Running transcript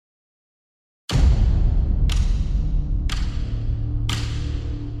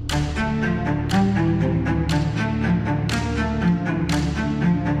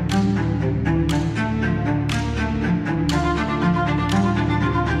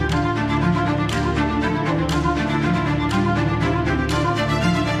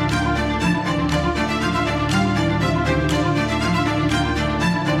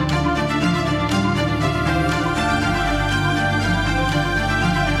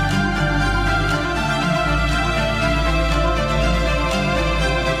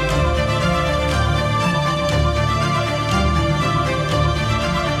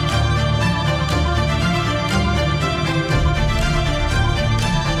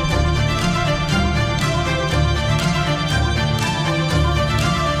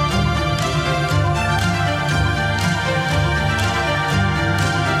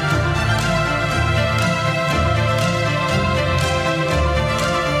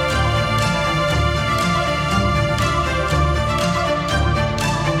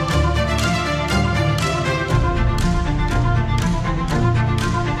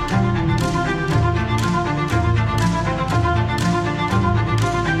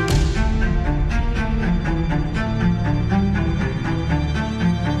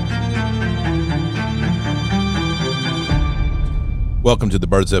Welcome to the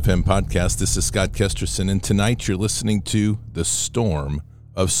Bards FM podcast. This is Scott Kesterson, and tonight you're listening to The Storm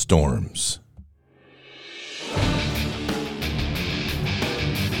of Storms.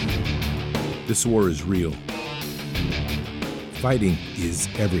 This war is real. Fighting is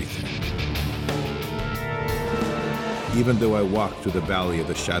everything. Even though I walk through the valley of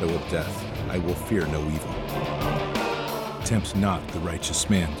the shadow of death, I will fear no evil. Tempt not the righteous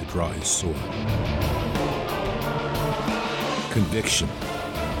man to draw his sword. Conviction,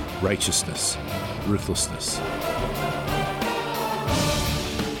 righteousness, ruthlessness.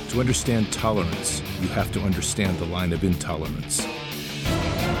 To understand tolerance, you have to understand the line of intolerance.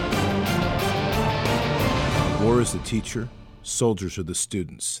 War is the teacher, soldiers are the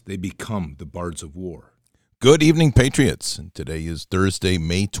students. They become the bards of war. Good evening, Patriots. Today is Thursday,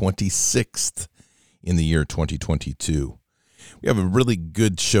 May 26th in the year 2022. We have a really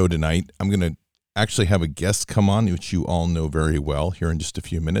good show tonight. I'm going to actually have a guest come on, which you all know very well, here in just a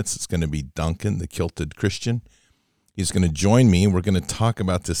few minutes. It's going to be Duncan, the Kilted Christian. He's going to join me. We're going to talk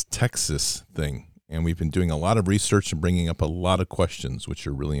about this Texas thing, and we've been doing a lot of research and bringing up a lot of questions, which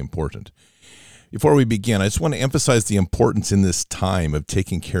are really important. Before we begin, I just want to emphasize the importance in this time of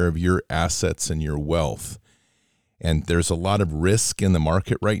taking care of your assets and your wealth. And there's a lot of risk in the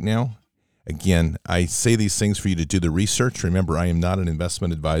market right now. Again, I say these things for you to do the research. Remember, I am not an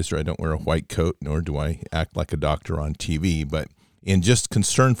investment advisor. I don't wear a white coat, nor do I act like a doctor on TV. But in just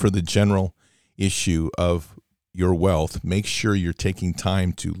concern for the general issue of your wealth, make sure you're taking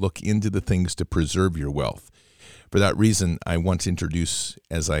time to look into the things to preserve your wealth. For that reason, I want to introduce,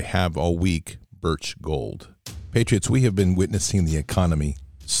 as I have all week, Birch Gold. Patriots, we have been witnessing the economy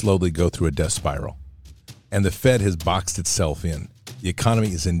slowly go through a death spiral, and the Fed has boxed itself in. The economy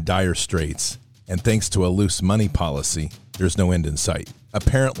is in dire straits, and thanks to a loose money policy, there's no end in sight.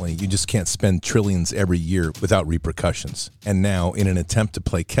 Apparently, you just can't spend trillions every year without repercussions. And now, in an attempt to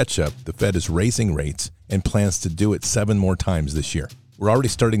play catch-up, the Fed is raising rates and plans to do it 7 more times this year. We're already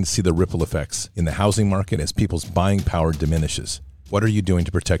starting to see the ripple effects in the housing market as people's buying power diminishes. What are you doing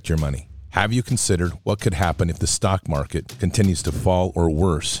to protect your money? Have you considered what could happen if the stock market continues to fall or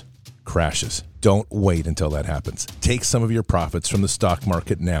worse, crashes? Don't wait until that happens. Take some of your profits from the stock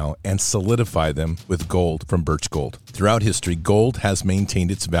market now and solidify them with gold from Birch Gold. Throughout history, gold has maintained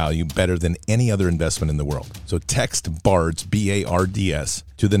its value better than any other investment in the world. So text BARDS, B-A-R-D-S,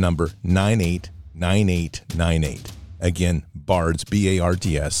 to the number 989898. Again, BARDS,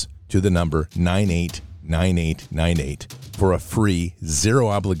 B-A-R-D-S, to the number 989898 for a free,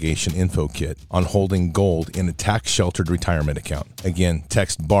 zero-obligation info kit on holding gold in a tax-sheltered retirement account. Again,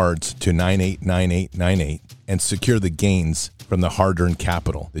 text BARDS to 989898 and secure the gains from the hard-earned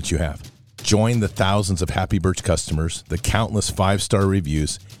capital that you have. Join the thousands of Happy Birch customers, the countless 5-star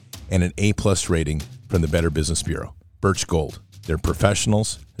reviews, and an A-plus rating from the Better Business Bureau. Birch Gold. They're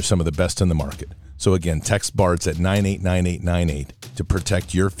professionals. They're some of the best in the market. So again, text BARDS at 989898 to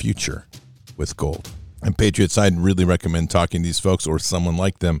protect your future with gold. And Patriots, I'd really recommend talking to these folks or someone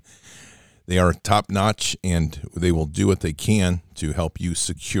like them. They are top-notch, and they will do what they can to help you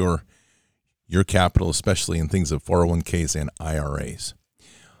secure your capital, especially in things of 401ks and IRAs.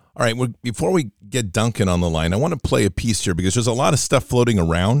 All right, before we get Duncan on the line, I want to play a piece here because there's a lot of stuff floating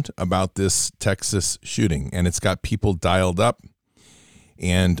around about this Texas shooting, and it's got people dialed up.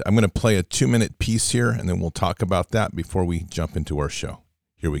 And I'm going to play a 2-minute piece here, and then we'll talk about that before we jump into our show.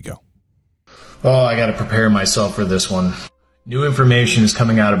 Here we go. Oh, I gotta prepare myself for this one. New information is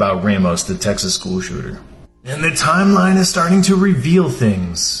coming out about Ramos, the Texas school shooter. And the timeline is starting to reveal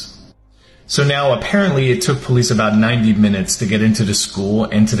things. So now, apparently, it took police about 90 minutes to get into the school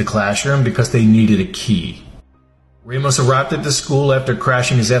and to the classroom because they needed a key. Ramos arrived at the school after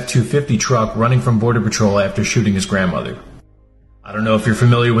crashing his F-250 truck running from Border Patrol after shooting his grandmother. I don't know if you're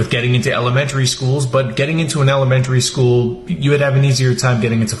familiar with getting into elementary schools, but getting into an elementary school, you would have an easier time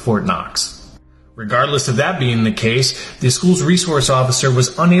getting into Fort Knox. Regardless of that being the case, the school's resource officer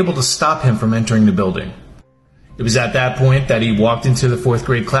was unable to stop him from entering the building. It was at that point that he walked into the 4th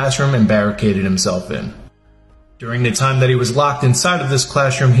grade classroom and barricaded himself in. During the time that he was locked inside of this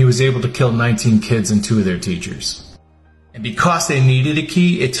classroom, he was able to kill 19 kids and 2 of their teachers. And because they needed a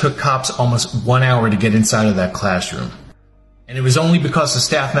key, it took cops almost 1 hour to get inside of that classroom. And it was only because a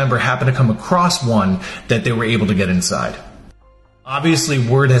staff member happened to come across one that they were able to get inside. Obviously,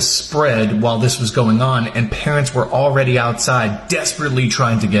 word has spread while this was going on, and parents were already outside desperately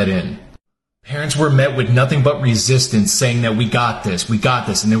trying to get in. Parents were met with nothing but resistance, saying that we got this,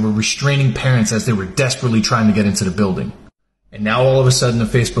 and they were restraining parents as they were desperately trying to get into the building. And now all of a sudden a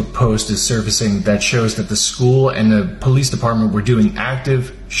Facebook post is surfacing that shows that the school and the police department were doing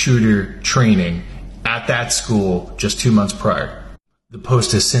active shooter training at that school just 2 months prior. The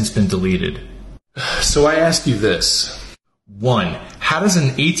post has since been deleted. So I ask you this. 1. How does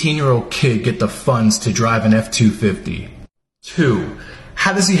an 18-year-old kid get the funds to drive an F-250? 2.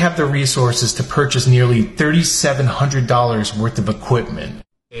 How does he have the resources to purchase nearly $3,700 worth of equipment?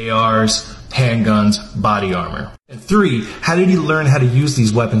 ARs, handguns, body armor. And 3. How did he learn how to use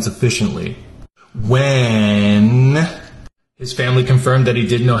these weapons efficiently? When his family confirmed that he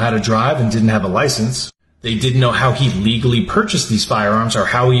didn't know how to drive and didn't have a license, they didn't know how he legally purchased these firearms or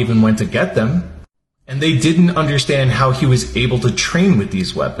how he even went to get them. And they didn't understand how he was able to train with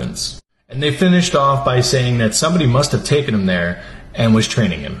these weapons. And they finished off by saying that somebody must have taken him there and was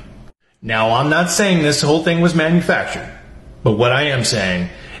training him. Now, I'm not saying this whole thing was manufactured, but what I am saying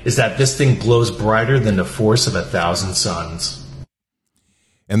is that this thing glows brighter than the force of 1,000 suns.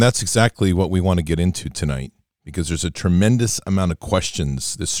 And that's exactly what we want to get into tonight, because there's a tremendous amount of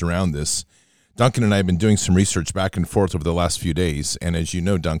questions that surround this. Duncan and I have been doing some research back and forth over the last few days, and as you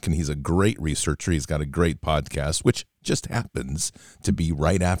know, Duncan, he's a great researcher. He's got a great podcast, which just happens to be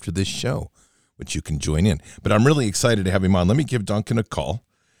right after this show, which you can join in. But I'm really excited to have him on. Let me give Duncan a call,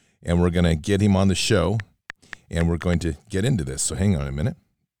 and we're going to get him on the show, and we're going to get into this. So hang on a minute.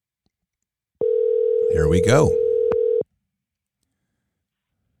 Here we go.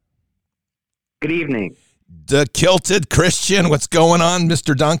 Good evening. The Kilted Christian. What's going on,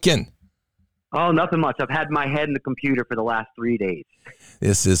 Mr. Duncan? Oh, nothing much. I've had my head in the computer for the last 3 days.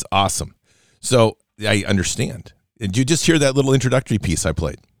 This is awesome. So I understand. Did you just hear that little introductory piece I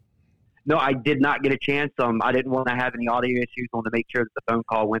played? No, I did not get a chance. I didn't want to have any audio issues. I wanted to make sure that the phone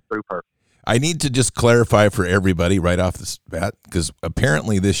call went through perfect. I need to just clarify for everybody right off the bat, because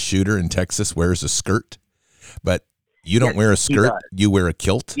apparently this shooter in Texas wears a skirt, but you don't wear a skirt. You wear a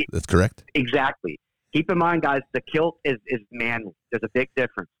kilt. That's correct? Exactly. Keep in mind, guys, the kilt is manly. There's a big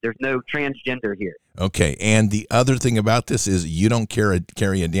difference. There's no transgender here. Okay, and the other thing about this is you don't carry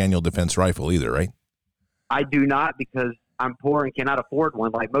a Daniel Defense rifle either, right? I do not, because I'm poor and cannot afford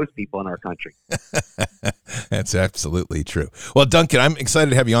one like most people in our country. That's absolutely true. Well, Duncan, I'm excited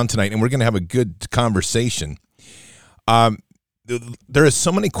to have you on tonight, and we're going to have a good conversation. There are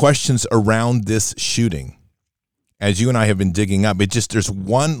so many questions around this shooting, as you and I have been digging up. There's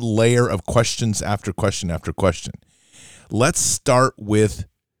one layer of questions after question after question. Let's start with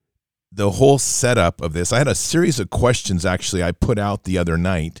the whole setup of this. I had a series of questions, actually, I put out the other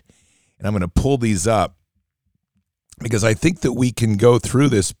night, and I'm going to pull these up because I think that we can go through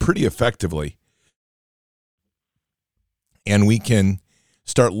this pretty effectively, and we can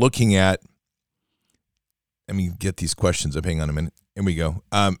start looking at, let me get these questions up. Hang on a minute. Here we go.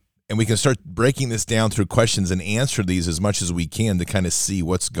 And we can start breaking this down through questions and answer these as much as we can to kind of see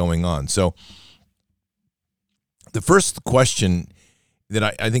what's going on. So the first question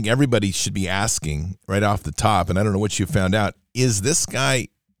that I think everybody should be asking right off the top, and I don't know what you found out, is this guy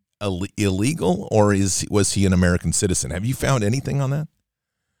illegal or was he an American citizen? Have you found anything on that?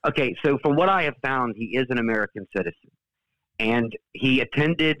 Okay, so from what I have found, he is an American citizen. And he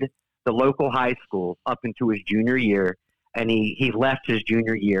attended the local high school up into his junior year, and he left his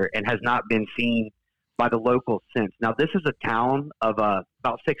junior year and has not been seen by the locals since. Now, this is a town of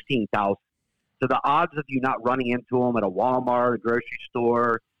about 16,000. So the odds of you not running into him at a Walmart, a grocery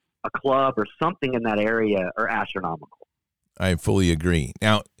store, a club, or something in that area are astronomical. I fully agree.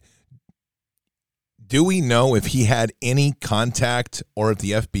 Now, do we know if he had any contact or if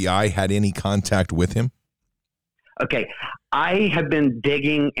the FBI had any contact with him? Okay, I have been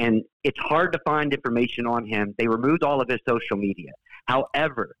digging, and it's hard to find information on him. They removed all of his social media.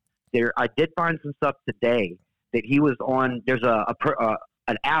 However, I did find some stuff today that he was on. There's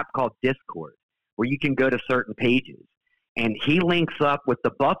an app called Discord where you can go to certain pages, and he links up with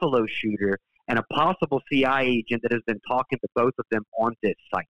the Buffalo shooter and a possible CIA agent that has been talking to both of them on this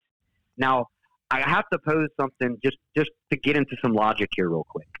site. Now, I have to pose something just to get into some logic here real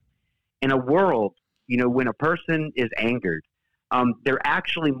quick. In a world, when a person is angered, they're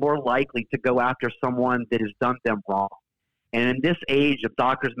actually more likely to go after someone that has done them wrong. And in this age of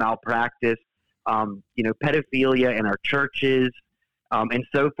doctors' malpractice, pedophilia in our churches, and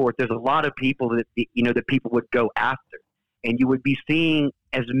so forth, there's a lot of people that people would go after. And you would be seeing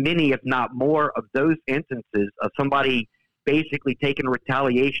as many, if not more, of those instances of somebody basically taking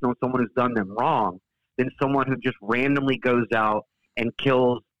retaliation on someone who's done them wrong than someone who just randomly goes out and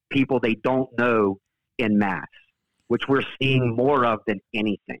kills people they don't know in mass, which we're seeing more of than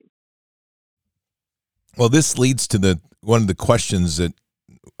anything. Well, this leads to one of the questions that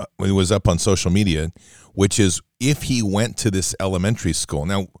was up on social media, which is if he went to this elementary school.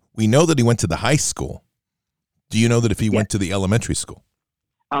 Now, we know that he went to the high school. Do you know that if he went to the elementary school?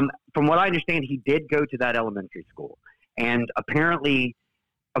 From what I understand, he did go to that elementary school. And apparently,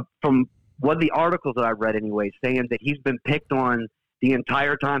 from one of the articles that I read anyway, saying that he's been picked on the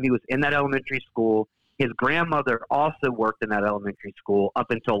entire time he was in that elementary school. His grandmother also worked in that elementary school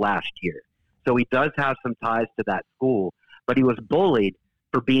up until last year. So he does have some ties to that school, but he was bullied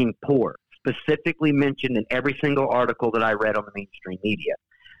for being poor, specifically mentioned in every single article that I read on the mainstream media.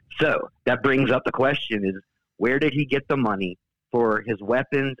 So that brings up the question is, where did he get the money for his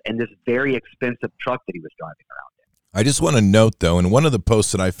weapons and this very expensive truck that he was driving around in? I just want to note, though, in one of the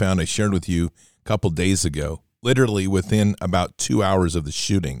posts that I found, I shared with you a couple days ago, literally within about 2 hours of the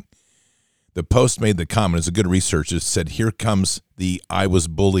shooting, the post made the comment, it's a good research, it said, here comes the I was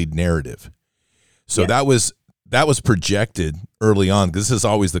bullied narrative. So that was projected early on, because this is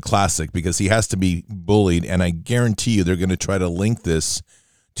always the classic, because he has to be bullied, and I guarantee you they're going to try to link this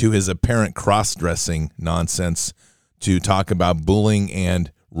to his apparent cross-dressing nonsense to talk about bullying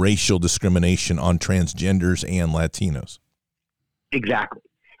and racial discrimination on transgenders and Latinos. Exactly.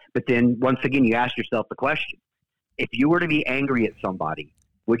 But then, once again, you ask yourself the question, if you were to be angry at somebody,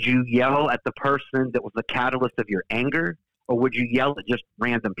 would you yell at the person that was the catalyst of your anger, or would you yell at just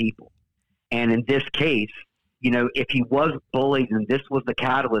random people? And in this case, if he was bullied and this was the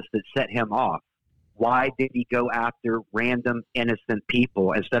catalyst that set him off, why did he go after random innocent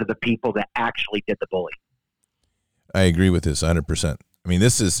people instead of the people that actually did the bullying? I agree with this 100%. I mean,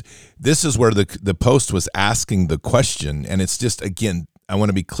 this is where the post was asking the question, and it's just, again, I want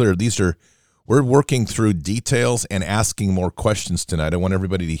to be clear. We're working through details and asking more questions tonight. I want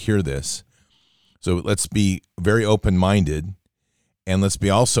everybody to hear this. So let's be very open-minded, and let's be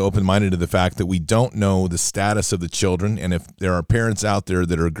also open-minded to the fact that we don't know the status of the children, and if there are parents out there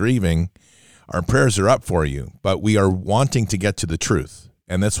that are grieving, our prayers are up for you, but we are wanting to get to the truth,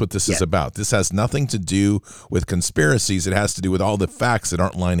 and that's what this is about. This has nothing to do with conspiracies. It has to do with all the facts that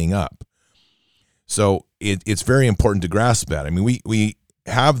aren't lining up. So it's very important to grasp that. I mean, we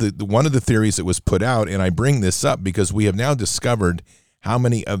have the one of the theories that was put out, and I bring this up because we have now discovered how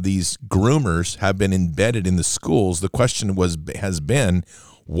many of these groomers have been embedded in the schools. The question has been,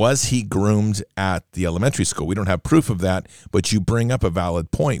 was he groomed at the elementary school? We don't have proof of that, but you bring up a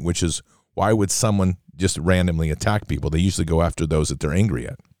valid point, which is, why would someone just randomly attack people? They usually go after those that they're angry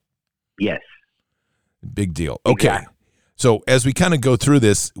at. Yes. Big deal. Okay. Exactly. So as we kind of go through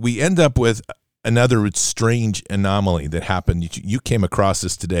this, we end up with another strange anomaly that happened. You came across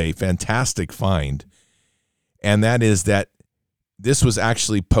this today, fantastic find, and that is that this was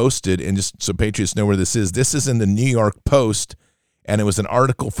actually posted, and just so Patriots know where this is in the New York Post, and it was an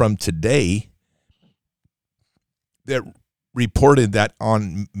article from today that reported that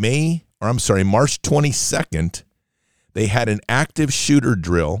on March 22nd, they had an active shooter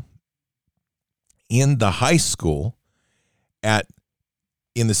drill in the high school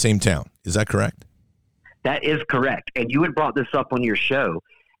in the same town. Is that correct? That is correct. And you had brought this up on your show,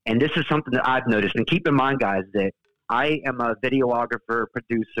 and this is something that I've noticed. And keep in mind, guys, that I am a videographer,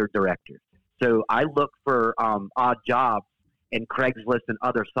 producer, director. So I look for odd jobs in Craigslist and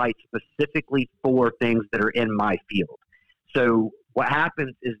other sites specifically for things that are in my field. So what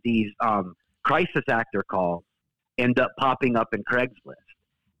happens is these crisis actor calls end up popping up in Craigslist.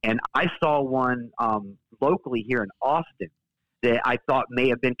 And I saw one locally here in Austin that I thought may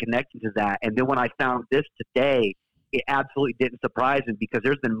have been connected to that. And then when I found this today, it absolutely didn't surprise me, because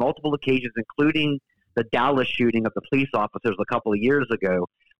there's been multiple occasions, including the Dallas shooting of the police officers a couple of years ago,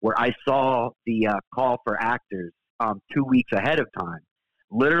 where I saw the call for actors 2 weeks ahead of time.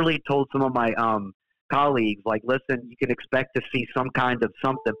 Literally told some of my colleagues, like, listen, you can expect to see some kind of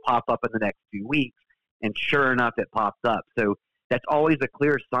something pop up in the next few weeks. And sure enough, it popped up. So that's always a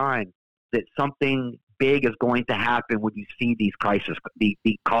clear sign that something big is going to happen when you see these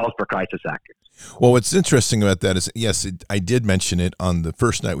the calls for crisis actors. Well, what's interesting about that is, yes, I did mention it on the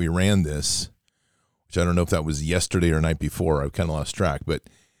first night we ran this, which I don't know if that was yesterday or night before. I kind of lost track, but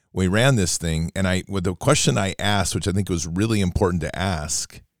we ran this thing, and the question I asked, which I think was really important to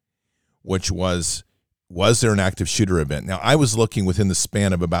ask, which was there an active shooter event? Now, I was looking within the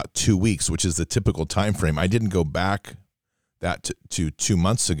span of about 2 weeks, which is the typical time frame. I didn't go back that to 2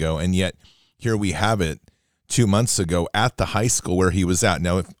 months ago, and yet here we have it 2 months ago at the high school where he was at.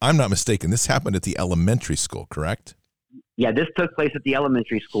 Now, if I'm not mistaken, this happened at the elementary school, correct? Yeah, this took place at the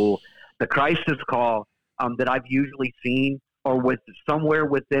elementary school. The crisis call that I've usually seen or with somewhere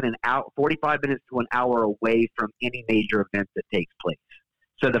within 45 minutes to an hour away from any major event that takes place.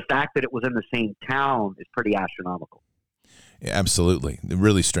 So the fact that it was in the same town is pretty astronomical. Yeah, absolutely.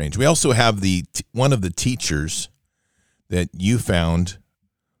 Really strange. We also have one of the teachers that you found,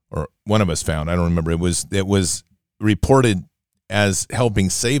 or one of us found, I don't remember, it was reported as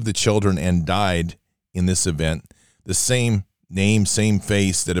helping save the children and died in this event. the same name, same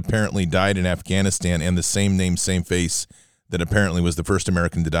face that apparently died in Afghanistan, and the same name, same face that apparently was the first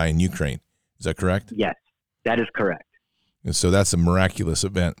American to die in Ukraine. Is that correct? Yes, that is correct. And so that's a miraculous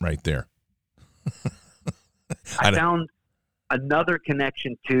event right there. I found another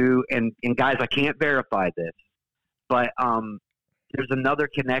connection too, and guys, I can't verify this, but there's another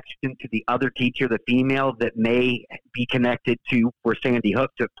connection to the other teacher, the female, that may be connected to where Sandy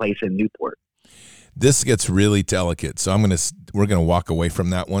Hook took place in Newport. This gets really delicate, so we're gonna walk away from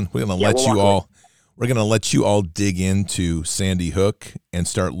that one. We're gonna let you all dig into Sandy Hook and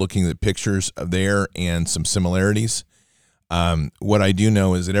start looking at pictures of there and some similarities. What I do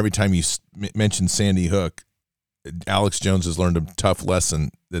know is that every time you mention Sandy Hook, Alex Jones has learned a tough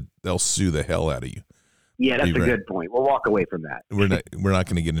lesson that they'll sue the hell out of you. Yeah, that's a good point. We'll walk away from that. We're not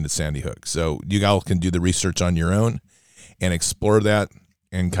going to get into Sandy Hook. So you all can do the research on your own and explore that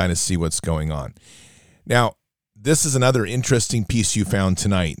and kind of see what's going on. Now, this is another interesting piece you found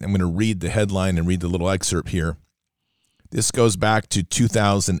tonight. I'm going to read the headline and read the little excerpt here. This goes back to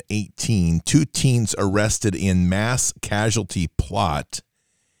 2018. 2 teens arrested in mass casualty plot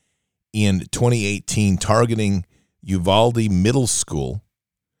in 2018 targeting Uvalde Middle School.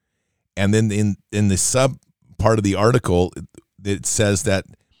 And then in the sub part of the article, it says that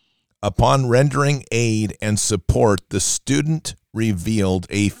upon rendering aid and support, the student revealed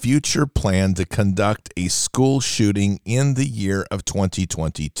a future plan to conduct a school shooting in the year of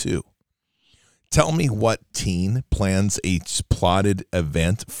 2022. Tell me what teen plans a plotted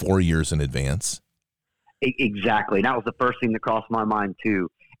event 4 years in advance? Exactly. That was the first thing that crossed my mind too,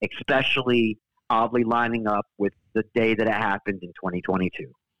 especially oddly lining up with the day that it happened in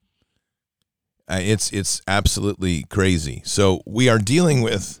 2022. It's absolutely crazy. So we are dealing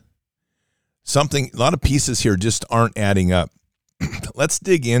with something, a lot of pieces here just aren't adding up. Let's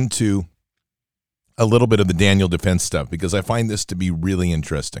dig into a little bit of the Daniel Defense stuff because I find this to be really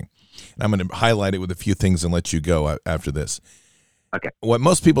interesting. And I'm going to highlight it with a few things and let you go after this. Okay. What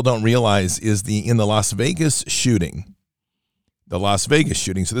most people don't realize is in the Las Vegas shooting,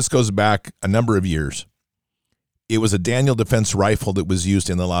 so this goes back a number of years. It was a Daniel Defense rifle that was used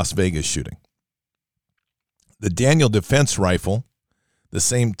in the Las Vegas shooting. The Daniel Defense rifle, the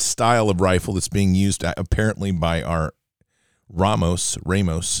same style of rifle that's being used apparently by our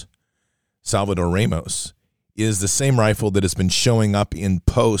Salvador Ramos, is the same rifle that has been showing up in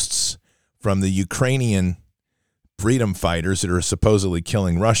posts from the Ukrainian freedom fighters that are supposedly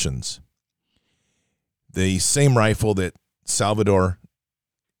killing Russians. The same rifle that Salvador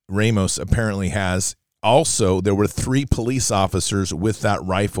Ramos apparently has. Also, there were 3 police officers with that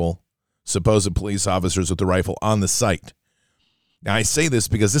rifle, supposed police officers with the rifle on the site. Now, I say this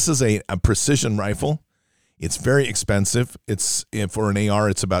because this is a precision rifle. It's very expensive. It's for an AR,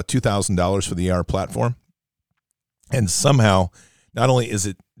 it's about $2,000 for the AR platform. And somehow, not only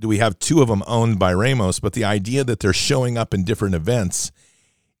do we have 2 of them owned by Ramos, but the idea that they're showing up in different events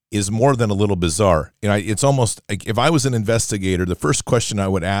is more than a little bizarre. It's almost like if I was an investigator, the first question I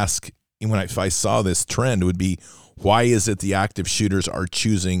would ask if I saw this trend would be, why is it the active shooters are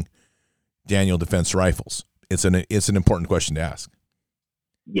choosing Daniel Defense rifles? It's an important question to ask.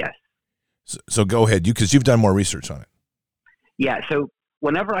 Yes. So go ahead, because you've done more research on it. Yeah. So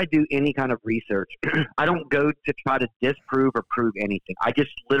whenever I do any kind of research, I don't go to try to disprove or prove anything. I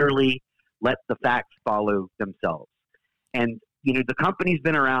just literally let the facts follow themselves. And the company's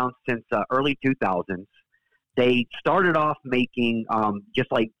been around since early 2000s. They started off making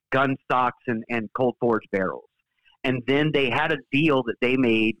just like gun stocks and cold forged barrels. And then they had a deal that they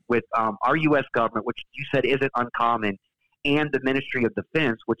made with our U.S. government, which you said isn't uncommon, and the Ministry of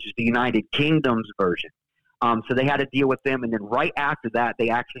Defense, which is the United Kingdom's version. So they had a deal with them. And then right after that, they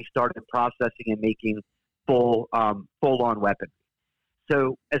actually started processing and making full-on weapons.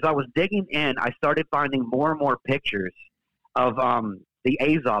 So as I was digging in, I started finding more and more pictures of the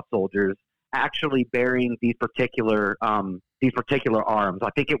Azov soldiers actually bearing these particular arms. I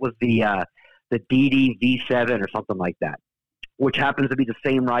think it was the DD V7 or something like that, which happens to be the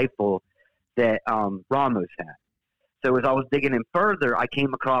same rifle that Ramos had. So as I was digging in further, I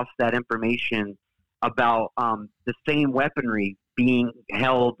came across that information about the same weaponry being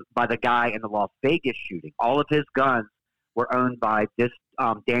held by the guy in the Las Vegas shooting. All of his guns were owned by this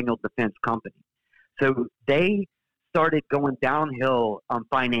Daniel Defense company. So they started going downhill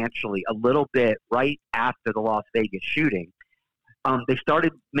financially a little bit right after the Las Vegas shooting. They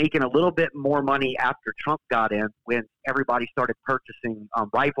started making a little bit more money after Trump got in, when everybody started purchasing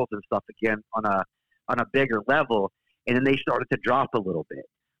rifles and stuff again on a bigger level, and then they started to drop a little bit.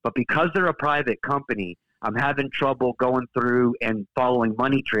 But because they're a private company, I'm having trouble going through and following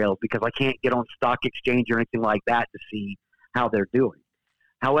money trails because I can't get on stock exchange or anything like that to see how they're doing.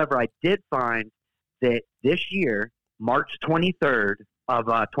 However, I did find that this year, March 23rd of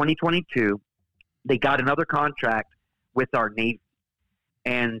 2022, they got another contract with our Navy.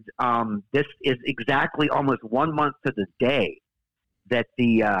 And this is exactly almost 1 month to the day that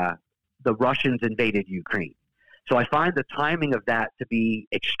the Russians invaded Ukraine. So I find the timing of that to be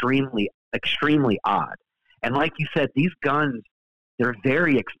extremely, extremely odd. And like you said, these guns, they're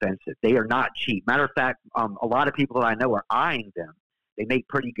very expensive. They are not cheap. Matter of fact, a lot of people that I know are eyeing them. They make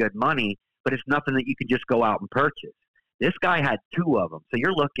pretty good money, but it's nothing that you can just go out and purchase. This guy had 2 of them. So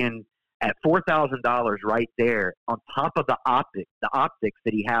you're looking at $4,000 right there on top of the optics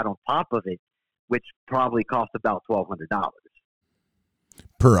that he had on top of it, which probably cost about $1,200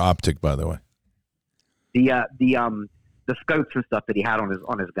 per optic, by the way. The scopes and stuff that he had on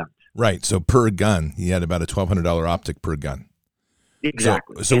his guns. Right. So per gun, he had about a $1,200 optic per gun.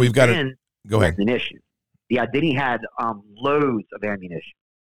 Exactly. So we've got to go ahead. Ammunition. Yeah. Then he had loads of ammunition.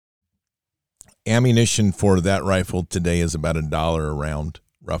 Ammunition for that rifle today is about $1 a round,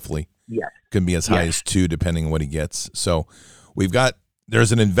 roughly. Yes. Can be as high as $2 depending on what he gets. So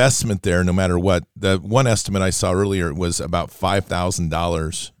there's an investment there no matter what. The one estimate I saw earlier was about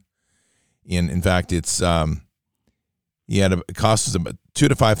 $5,000. In fact, it's it costs about $2,000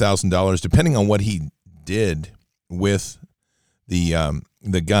 to $5,000 depending on what he did with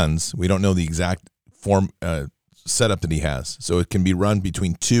the guns. We don't know the exact form setup that he has, so it can be run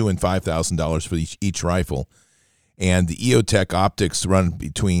between $2,000 and $5,000 for each rifle. And the EOTech optics run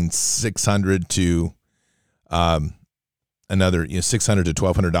between $600 to another $600 to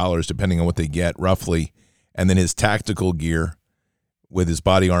 $1,200 depending on what they get roughly, and then his tactical gear with his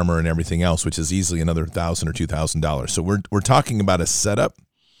body armor and everything else, which is easily another $1,000 or $2,000. So we're talking about a setup.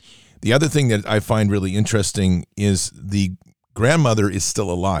 The other thing that I find really interesting is the grandmother is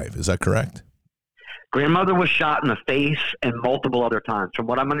still alive. Is that correct? Grandmother was shot in the face and multiple other times. From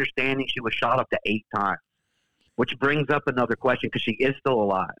what I'm understanding, she was shot up to 8 times, which brings up another question because she is still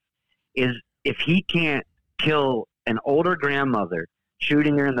alive. Is if he can't kill an older grandmother,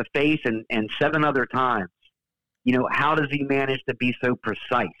 shooting her in the face and 7 other times, how does he manage to be so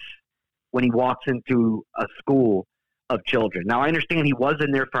precise when he walks into a school of children? Now, I understand he was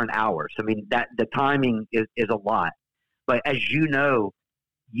in there for an hour. So, that the timing is a lot. But as you know,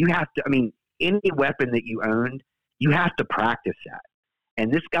 you have to, any weapon that you owned, you have to practice that.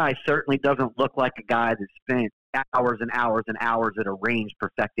 And this guy certainly doesn't look like a guy that spent hours and hours and hours at a range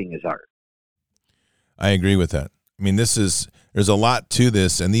perfecting his art. I agree with that. There's a lot to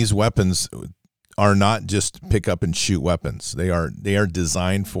this, and these weapons are not just pick up and shoot weapons. They are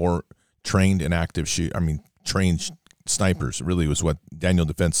designed for trained and active trained snipers. Really was what Daniel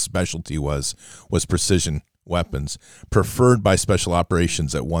Defense specialty was precision weapons. Preferred by special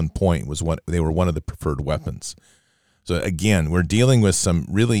operations at one point they were one of the preferred weapons. So again, we're dealing with some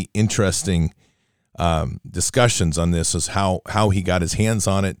really interesting discussions on this, as how he got his hands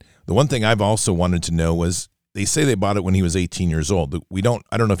on it. The one thing I've also wanted to know was, they say they bought it when he was 18 years old. I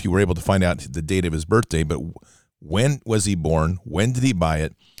don't know if you were able to find out the date of his birthday, but when was he born? When did he buy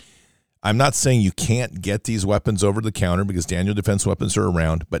it? I'm not saying you can't get these weapons over the counter because Daniel Defense weapons are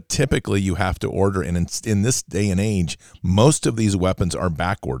around, but typically you have to order. And in this day and age, most of these weapons are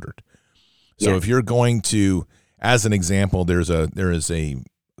back ordered. So if you're going to, as an example, there is a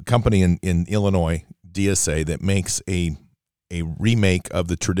company in Illinois, DSA, that makes a remake of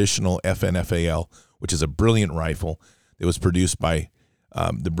the traditional FNFAL, which is a brilliant rifle that was produced by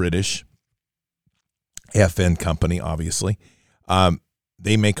the British FN company, obviously.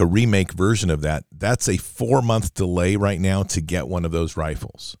 They make a remake version of that. That's a 4-month delay right now to get one of those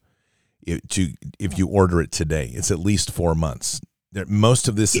rifles. If you order it today, it's at least 4 months. Most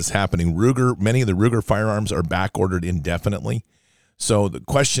of this is happening. Many of the Ruger firearms are back ordered indefinitely. So the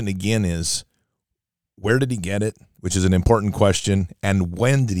question again is, where did he get it? Which is an important question. And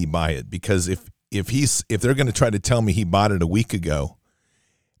when did he buy it? Because if they're going to try to tell me he bought it a week ago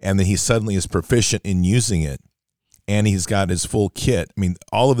and then he suddenly is proficient in using it and he's got his full kit,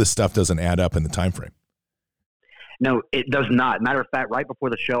 all of this stuff doesn't add up in the time frame. No, it does not. Matter of fact, right before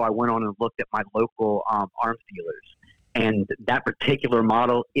the show, I went on and looked at my local arms dealers, and that particular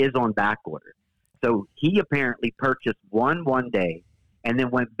model is on back order. So he apparently purchased one day and then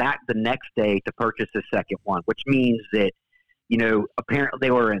went back the next day to purchase the second one, which means that, apparently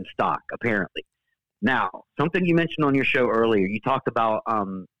they were in stock, apparently. Now, something you mentioned on your show earlier, you talked about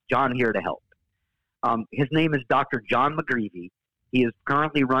John Here to Help. His name is Dr. John McGreevy. He is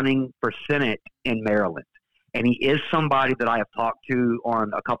currently running for Senate in Maryland. And he is somebody that I have talked to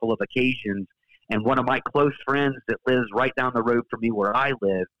on a couple of occasions. And one of my close friends that lives right down the road from me where I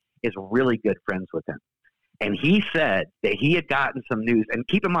live is really good friends with him. And he said that he had gotten some news. And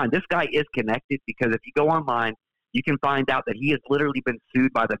keep in mind, this guy is connected, because if you go online, you can find out that he has literally been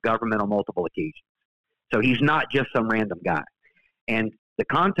sued by the government on multiple occasions. So he's not just some random guy. And the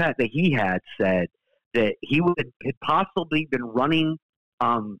contact that he had said that he had possibly been running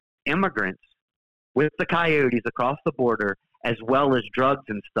immigrants with the coyotes across the border, as well as drugs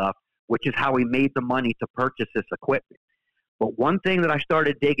and stuff, which is how he made the money to purchase this equipment. But one thing that I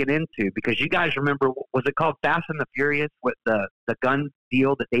started digging into, because you guys remember, was it called Fast and the Furious, with the gun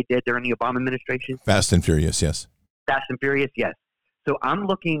deal that they did during the Obama administration? Fast and Furious, yes. Fast and Furious, yes. So I've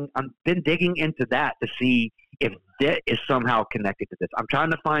been digging into that to see if that is somehow connected to this. I'm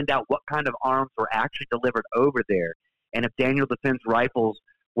trying to find out what kind of arms were actually delivered over there, and if Daniel Defense Rifles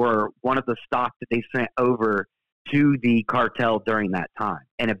were one of the stock that they sent over to the cartel during that time,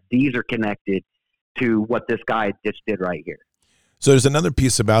 and if these are connected to what this guy just did right here. So there's another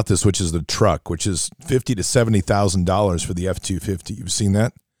piece about this, which is the truck, which is $50,000 to $70,000 for the F-250. You've seen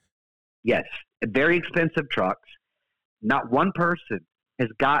that? Yes, very expensive trucks. Not one person has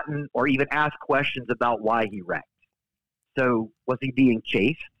gotten or even asked questions about why he wrecked. So was he being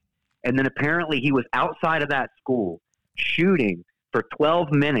chased? And then apparently he was outside of that school shooting for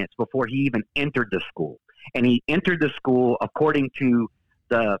 12 minutes before he even entered the school. And he entered the school, according to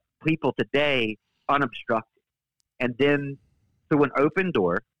the people today, unobstructed. And then through an open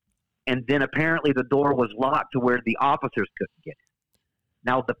door. And then apparently the door was locked to where the officers couldn't get in.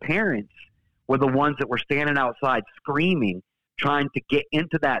 Now the parents were the ones that were standing outside screaming, trying to get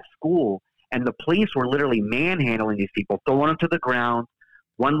into that school. And the police were literally manhandling these people, throwing them to the ground.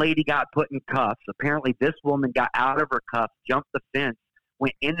 One lady got put in cuffs. Apparently this woman got out of her cuffs, jumped the fence,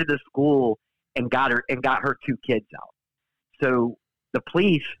 went into the school, and got her 2 kids out. So the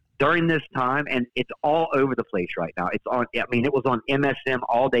police during this time, and it's all over the place right now. It was on MSM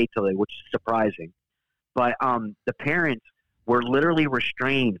all day today, which is surprising. But the parents were literally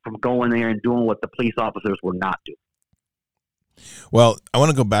restrained from going there and doing what the police officers were not doing. Well, I want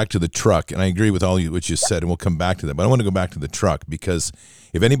to go back to the truck, and I agree with all what you said, and we'll come back to that. But I want to go back to the truck, because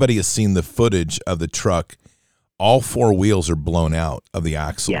if anybody has seen the footage of the truck, all 4 wheels are blown out of the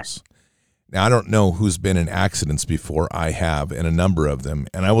axles. Yes. Now, I don't know who's been in accidents before. I have, and a number of them.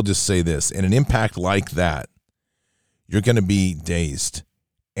 And I will just say this, in an impact like that, you're going to be dazed.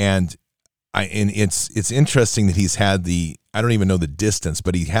 And it's interesting that he's had I don't even know the distance,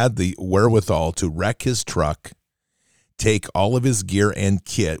 but he had the wherewithal to wreck his truck, take all of his gear and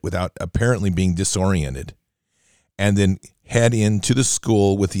kit without apparently being disoriented, and then head into the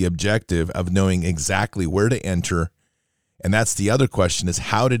school with the objective of knowing exactly where to enter. And that's the other question, is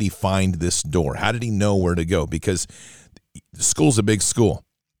how did he find this door? How did he know where to go? Because the school's a big school,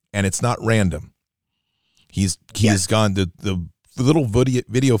 and it's not random. He's gone, the little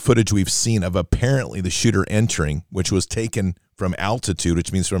video footage we've seen of apparently the shooter entering, which was taken from altitude,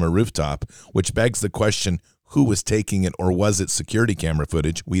 which means from a rooftop, which begs the question, who was taking it, or was it security camera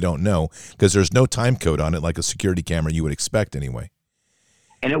footage? We don't know, because there's no time code on it like a security camera you would expect anyway.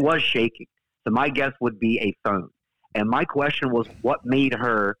 And it was shaking. So my guess would be a phone. And my question was, what made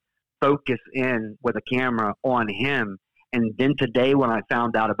her focus in with a camera on him? And then today, when I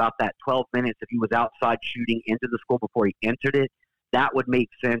found out about that 12 minutes, if he was outside shooting into the school before he entered it, that would make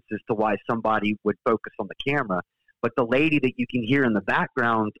sense as to why somebody would focus on the camera. But the lady that you can hear in the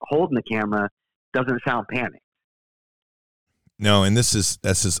background holding the camera doesn't sound panicked. No, and this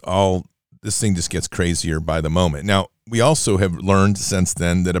thing just gets crazier by the moment. Now, we also have learned since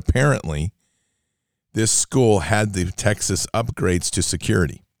then that apparently this school had the Texas upgrades to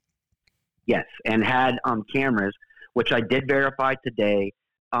security. Yes, and had cameras, which I did verify today.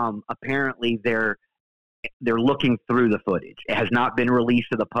 Apparently, they're looking through the footage. It has not been released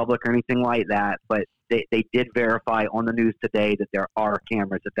to the public or anything like that, but they did verify on the news today that there are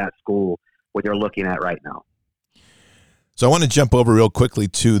cameras at that school where they're looking at right now. So I want to jump over real quickly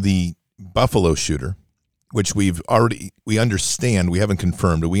to the Buffalo shooter, which we understand, we haven't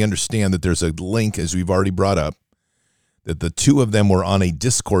confirmed, but we understand that there's a link, as we've already brought up, that the 2 of them were on a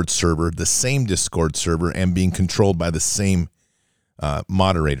Discord server, the same Discord server, and being controlled by the same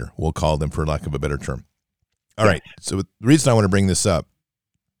moderator, we'll call them for lack of a better term. All right, so the reason I want to bring this up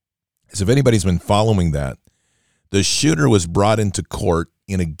is if anybody's been following that, the shooter was brought into court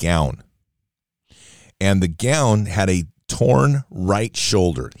in a gown, and the gown had a torn right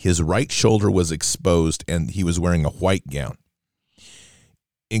shoulder. His right shoulder was exposed, and he was wearing a white gown.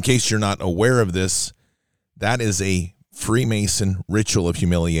 In case you're not aware of this, that is a Freemason ritual of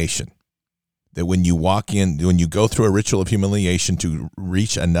humiliation. that when you walk in, when you go through a ritual of humiliation to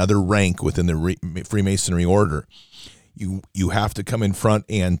reach another rank within the Freemasonry order, you have to come in front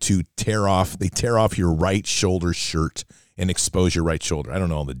and to tear off your right shoulder shirt and expose your right shoulder. I don't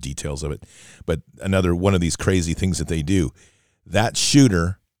know all the details of it, but another one of these crazy things that they do. That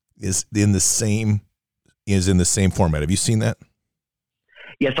shooter is in the same format. Have you seen that?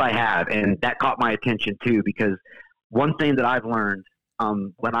 Yes, I have, and that caught my attention too, because one thing that I've learned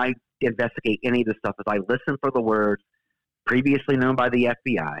when I investigate any of this stuff is I listen for the words previously known by the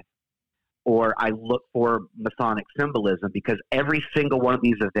FBI, or I look for Masonic symbolism, because every single one of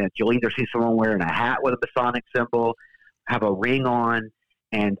these events, you'll either see someone wearing a hat with a Masonic symbol, have a ring on,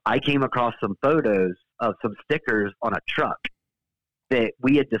 and I came across some photos of some stickers on a truck that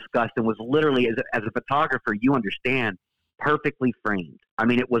we had discussed and was literally, as a photographer, you understand, perfectly framed. I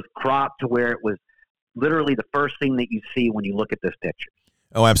mean, it was cropped to where it was literally the first thing that you see when you look at this picture.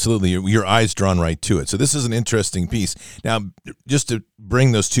 Oh, absolutely. Your eye's drawn right to it. So this is an interesting piece. Now, just to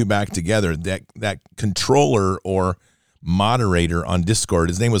bring those two back together, that controller or moderator on Discord,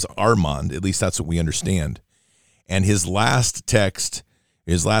 his name was Armand. At least that's what we understand. And his last text,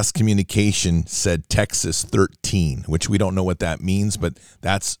 his last communication said Texas 13, which we don't know what that means, but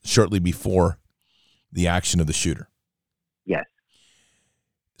that's shortly before the action of the shooter. Yes.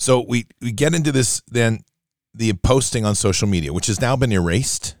 So we get into this then, the posting on social media, which has now been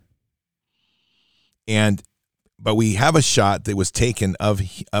erased. But we have a shot that was taken of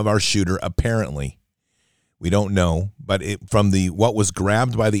our shooter, apparently. We don't know, but from what was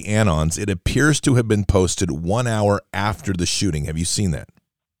grabbed by the Anons, it appears to have been posted 1 hour after the shooting. Have you seen that?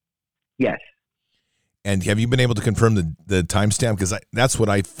 Yes. And have you been able to confirm the timestamp? Because that's what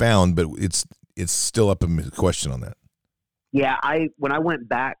I found, but it's still up a question on that. Yeah, when I went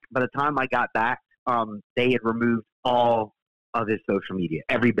back, by the time I got back, they had removed all of his social media,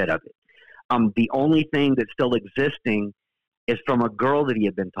 every bit of it. The only thing that's still existing is from a girl that he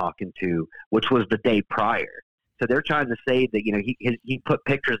had been talking to, which was the day prior. So they're trying to say that, he put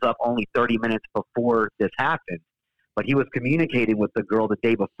pictures up only 30 minutes before this happened, but he was communicating with the girl the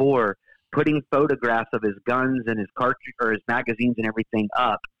day before, putting photographs of his guns and his cartridge or his magazines and everything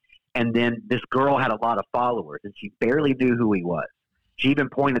up. And then this girl had a lot of followers, and she barely knew who he was. She even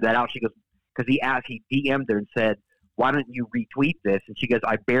pointed that out. She goes, because he DM'd her and said, "Why don't you retweet this?" And she goes,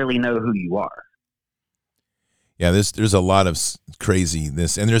 "I barely know who you are." Yeah, there's a lot of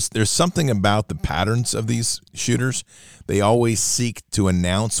craziness, and there's something about the patterns of these shooters. They always seek to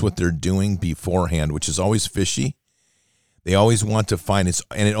announce what they're doing beforehand, which is always fishy. They always want to find it,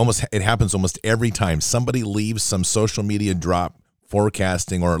 and it happens almost every time. Somebody leaves some social media drop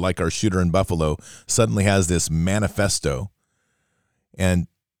forecasting, or like our shooter in Buffalo suddenly has this manifesto and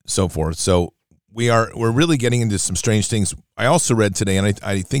so forth. So we're really getting into some strange things. I also read today, and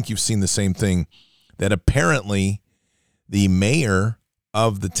I think you've seen the same thing, that apparently the mayor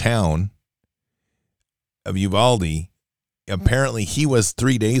of the town of Uvalde, apparently he was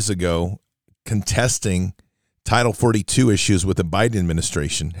 3 days ago contesting Title 42 issues with the Biden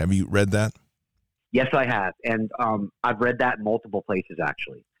administration. Have you read that? Yes, I have. And I've read that in multiple places,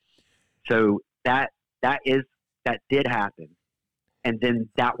 actually. So that did happen. And then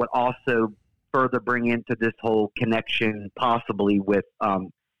that would also further bring into this whole connection possibly with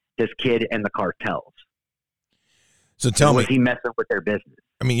this kid and the cartels. So tell me, was he messing with their business?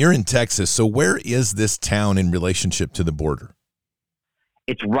 I mean, you're in Texas, so where is this town in relationship to the border?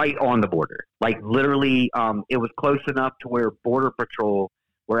 It's right on the border. Like literally, it was close enough to where Border Patrol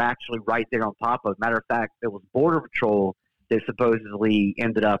were actually right there on top of. Matter of fact, it was Border Patrol that supposedly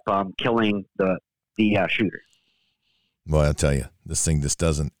ended up killing the shooter. Well, I'll tell you, this thing just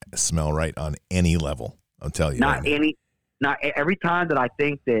doesn't smell right on any level. I'll tell you. Not every time that I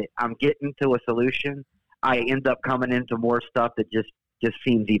think that I'm getting to a solution, I end up coming into more stuff that just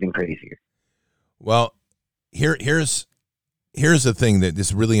seems even crazier. Well, here's the thing that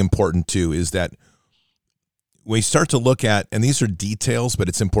is really important too, is that we start to look at, and these are details, but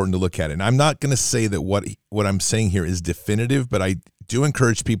it's important to look at it. And I'm not going to say that what I'm saying here is definitive, but I do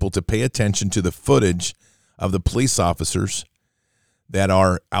encourage people to pay attention to the footage of the police officers that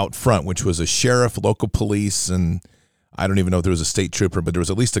are out front, which was a sheriff, local police, and I don't even know if there was a state trooper, but there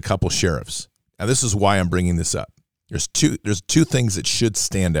was at least a couple sheriffs. Now, this is why I'm bringing this up. There's two things that should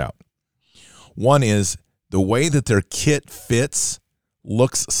stand out. One is the way that their kit fits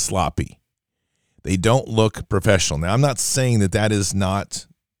looks sloppy. They don't look professional. Now, I'm not saying that is not,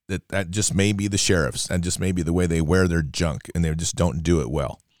 that just may be the sheriffs, and just may be the way they wear their junk, and they just don't do it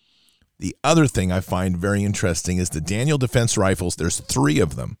well. The other thing I find very interesting is the Daniel Defense Rifles. There's 3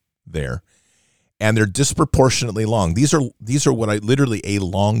 of them there, and they're disproportionately long. These are what I literally a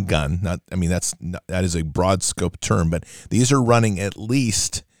long gun. That is a broad scope term, but these are running at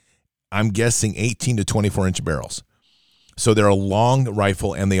least, I'm guessing, 18 to 24-inch barrels. So they're a long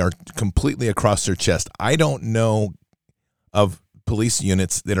rifle, and they are completely across their chest. I don't know of police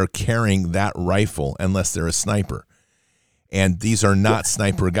units that are carrying that rifle unless they're a sniper. And these are not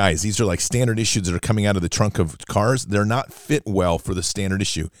sniper guys. These are like standard issues that are coming out of the trunk of cars. They're not fit well for the standard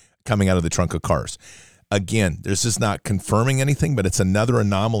issue coming out of the trunk of cars. Again, this is not confirming anything, but it's another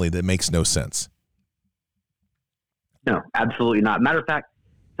anomaly that makes no sense. No, absolutely not. Matter of fact,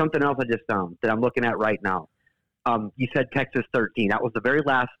 something else I just found that I'm looking at right now. You said Texas 13. That was the very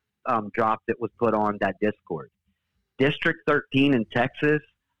last drop that was put on that Discord. District 13 in Texas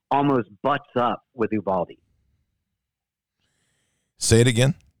almost butts up with Uvalde. Say it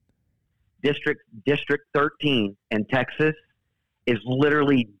again. District 13 in Texas is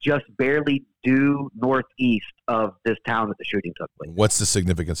literally just barely due northeast of this town that the shooting took place. What's the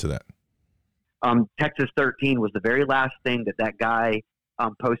significance of that? Texas 13 was the very last thing that guy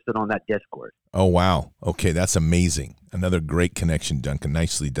posted on that Discord. Oh, wow. Okay, that's amazing. Another great connection, Duncan.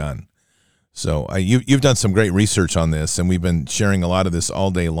 Nicely done. So you've done some great research on this, and we've been sharing a lot of this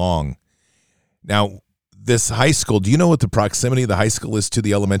all day long. Now, this high school, do you know what the proximity of the high school is to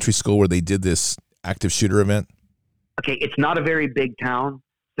the elementary school where they did this active shooter event? Okay, it's not a very big town,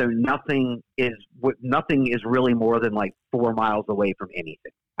 so nothing is really more than like 4 miles away from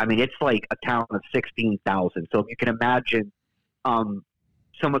anything. I mean, it's like a town of 16,000. So if you can imagine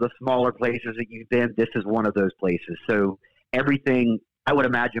some of the smaller places that you've been, this is one of those places. So everything, I would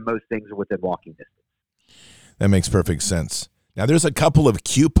imagine most things are within walking distance. That makes perfect sense. Now, there's a couple of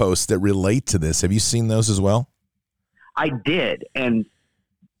Q posts that relate to this. Have you seen those as well? I did, and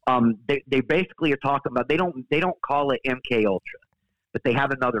they basically are talking about they don't call it MK Ultra, but they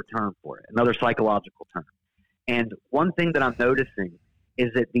have another term for it, another psychological term. And one thing that I'm noticing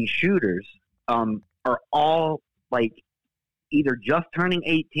is that these shooters are all like either just turning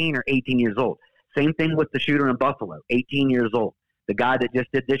 18 or 18 years old. Same thing with the shooter in Buffalo, 18 years old. The guy that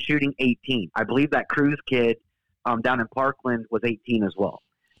just did this shooting, 18. I believe that Cruz kid down in Parkland was 18 as well.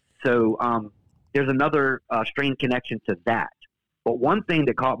 So there's another strange connection to that. But one thing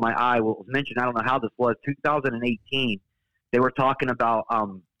that caught my eye was mentioned, I don't know how this was, 2018, they were talking about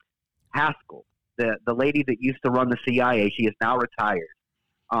Haskell, the lady that used to run the CIA. She is now retired.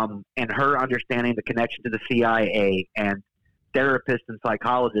 And her understanding the connection to the CIA and therapists and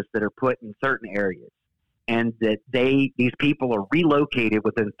psychologists that are put in certain areas. And that these people are relocated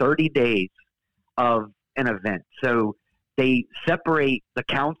within 30 days of an event. So they separate the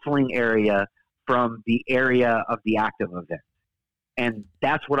counseling area from the area of the active event. And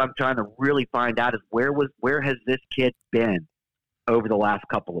that's what I'm trying to really find out is where has this kid been over the last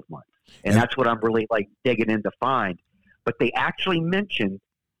couple of months? And that's what I'm really like digging in to find. But they actually mentioned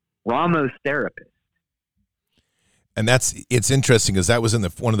Ramos' therapist. And it's interesting because that was in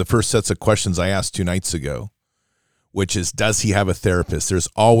one of the first sets of questions I asked 2 nights ago, which is, does he have a therapist? There's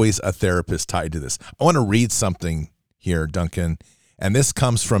always a therapist tied to this. I want to read something here, Duncan, and this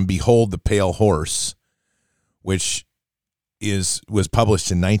comes from Behold the Pale Horse, which was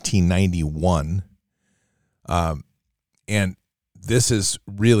published in 1991. And this is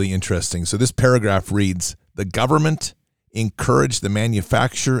really interesting. So this paragraph reads, the government encouraged the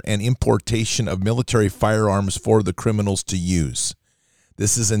manufacture and importation of military firearms for the criminals to use.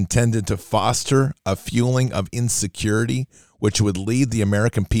 This is intended to foster a fueling of insecurity, which would lead the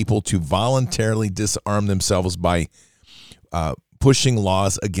American people to voluntarily disarm themselves by pushing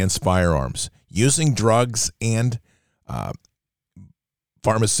laws against firearms. Using drugs and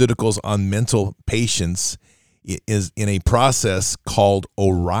pharmaceuticals on mental patients is in a process called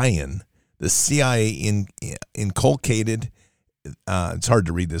Orion. The CIA inculcated, it's hard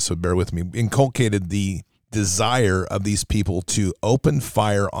to read this, so bear with me, inculcated the desire of these people to open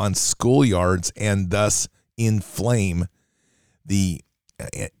fire on schoolyards and thus inflame the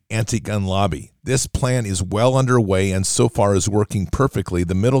anti-gun lobby. This plan is well underway and so far is working perfectly.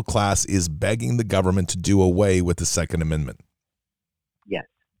 The middle class is begging the government to do away with the Second Amendment. Yes.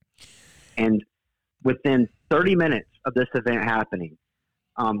 And within 30 minutes of this event happening,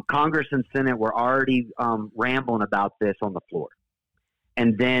 Congress and Senate were already rambling about this on the floor.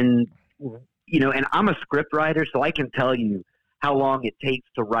 And then, and I'm a script writer, so I can tell you how long it takes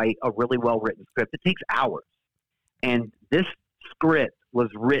to write a really well-written script. It takes hours. And this script was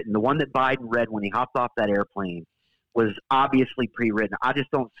written, the one that Biden read when he hopped off that airplane, was obviously pre-written. I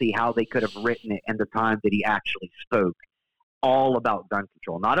just don't see how they could have written it in the time that he actually spoke, all about gun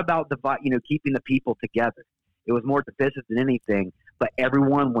control, not about keeping the people together. It was more divisive than anything, but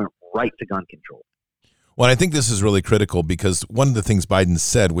everyone went right to gun control. Well, I think this is really critical because one of the things Biden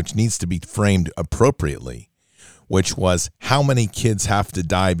said, which needs to be framed appropriately, which was how many kids have to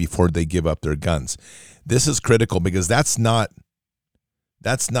die before they give up their guns. This is critical because that's not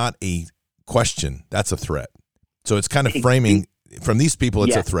a question. That's a threat. So it's kind of framing from these people.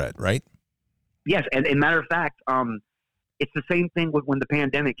 It's a threat, right? Yes. And matter of fact, it's the same thing with when the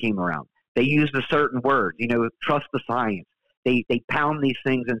pandemic came around. They used a certain word, trust the science. They pound these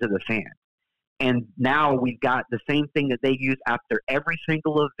things into the sand. And now we've got the same thing that they use after every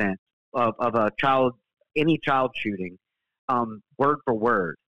single event of any child shooting, word for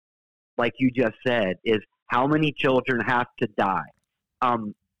word, like you just said, is how many children have to die.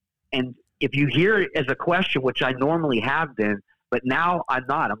 And if you hear it as a question, which I normally have been, but now I'm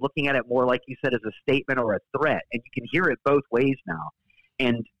not. I'm looking at it more like you said as a statement or a threat, and you can hear it both ways now.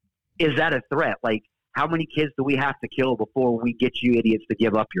 And is that a threat? Like, how many kids do we have to kill before we get you idiots to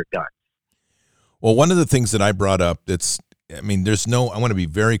give up your guns? Well, one of the things that I brought up I want to be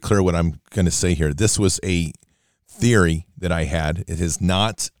very clear what I'm going to say here. This was a theory that I had. It is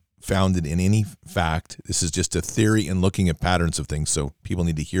not founded in any fact. This is just a theory and looking at patterns of things. So people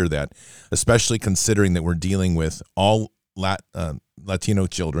need to hear that, especially considering that we're dealing with all Latino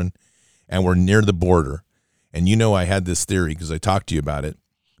children and we're near the border. And I had this theory because I talked to you about it.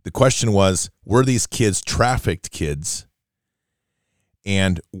 The question was, were these kids trafficked kids?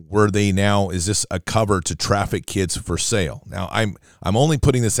 And is this a cover to traffic kids for sale? Now, I'm only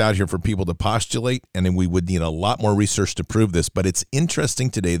putting this out here for people to postulate, and then we would need a lot more research to prove this. But it's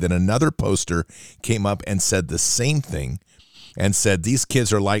interesting today that another poster came up and said the same thing and said these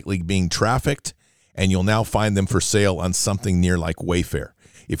kids are likely being trafficked, and you'll now find them for sale on something near like Wayfair.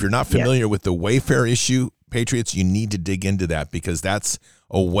 If you're not familiar with the Wayfair issue, Patriots, you need to dig into that because that's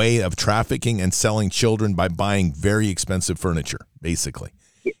a way of trafficking and selling children by buying very expensive furniture, basically,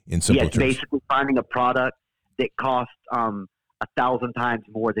 in simple terms. Basically finding a product that costs 1,000 times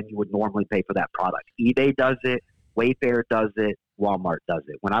more than you would normally pay for that product. eBay does it, Wayfair does it, Walmart does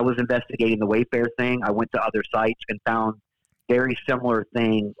it. When I was investigating the Wayfair thing, I went to other sites and found very similar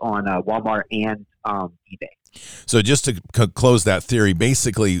things on Walmart and eBay. So just to close that theory,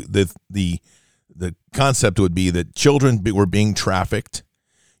 basically the concept would be that children were being trafficked.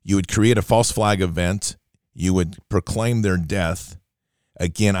 You would create a false flag event. You would proclaim their death.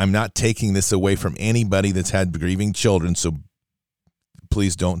 Again, I'm not taking this away from anybody that's had grieving children, so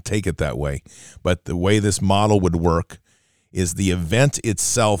please don't take it that way. But the way this model would work is the event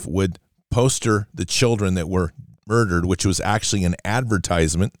itself would poster the children that were murdered, which was actually an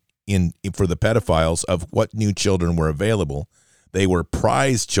advertisement for the pedophiles of what new children were available. They were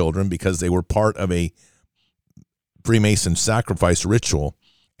prized children because they were part of a Freemason sacrifice ritual,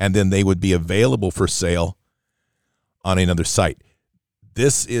 and then they would be available for sale on another site.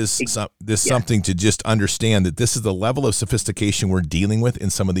 This is something to just understand that this is the level of sophistication we're dealing with in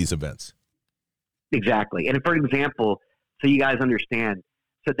some of these events. Exactly. And for example, so you guys understand,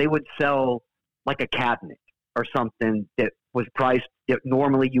 so they would sell like a cabinet or something that was priced that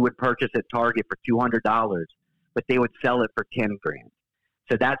normally you would purchase at Target for $200, but they would sell it for $10,000.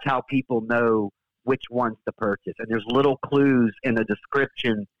 So that's how people know which ones to purchase. And there's little clues in the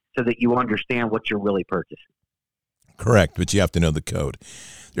description so that you understand what you're really purchasing. Correct, but you have to know the code.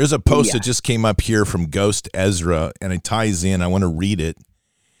 There's a post that just came up here from Ghost Ezra, and it ties in. I want to read it.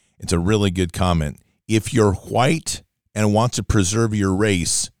 It's a really good comment. If you're white and want to preserve your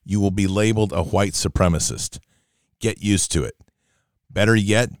race, you will be labeled a white supremacist. Get used to it. Better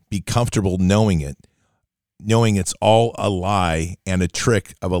yet, be comfortable knowing it, knowing it's all a lie and a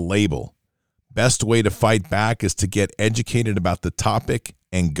trick of a label. Best way to fight back is to get educated about the topic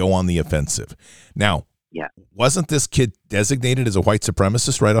and go on the offensive. Now, wasn't this kid designated as a white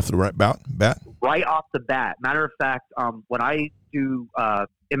supremacist right off the bat? Right off the bat. Matter of fact, when I do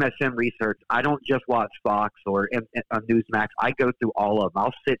MSM research, I don't just watch Fox or Newsmax. I go through all of them.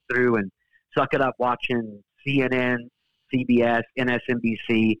 I'll sit through and suck it up watching CNN, CBS,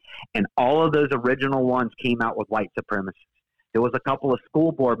 MSNBC, and all of those original ones came out with white supremacists. There was a couple of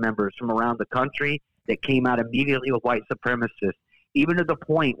school board members from around the country that came out immediately with white supremacists, even to the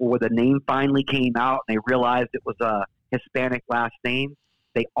point where the name finally came out and they realized it was a Hispanic last name.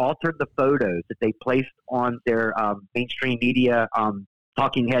 They altered the photos that they placed on their mainstream media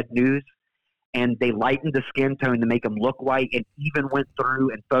talking head news, and they lightened the skin tone to make him look white, and even went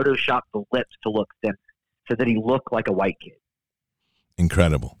through and photoshopped the lips to look thinner so that he looked like a white kid.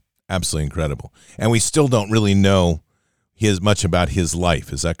 Incredible. Absolutely incredible. And we still don't really know much about his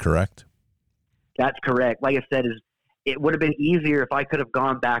life. Is that correct? That's correct. Like I said, it would have been easier if I could have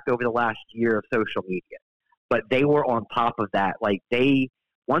gone back over the last year of social media, but they were on top of that. Like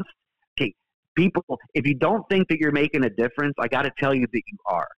people, if you don't think that you're making a difference, I got to tell you that you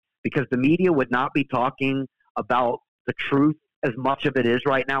are, because the media would not be talking about the truth as much of it is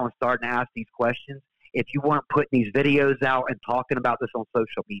right now and starting to ask these questions if you weren't putting these videos out and talking about this on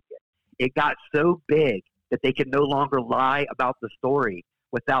social media. It got so big that they can no longer lie about the story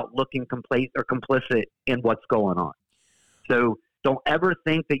without looking complicit in what's going on. So don't ever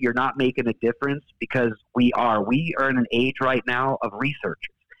think that you're not making a difference, because we are. We are in an age right now of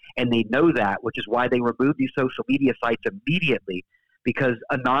researchers, and they know that, which is why they removed these social media sites immediately, because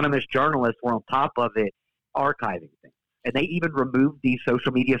anonymous journalists were on top of it archiving things. And they even removed these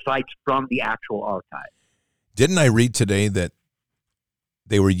social media sites from the actual archive. Didn't I read today that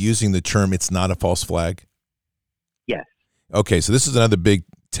they were using the term, it's not a false flag? Yes. Okay, so this is another big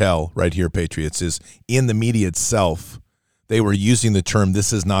tell right here, Patriots, is in the media itself, they were using the term,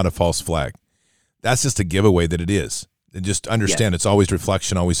 this is not a false flag. That's just a giveaway that it is. And just understand, It's always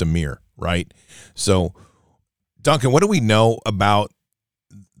reflection, always a mirror, right? So, Duncan, what do we know about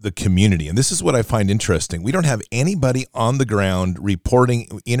the community? And this is what I find interesting. We don't have anybody on the ground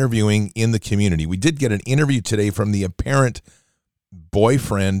reporting, interviewing in the community. We did get an interview today from the apparent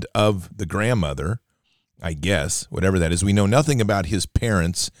boyfriend of the grandmother, I guess, whatever that is. We know nothing about his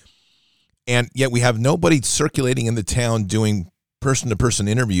parents, and yet we have nobody circulating in the town doing person-to-person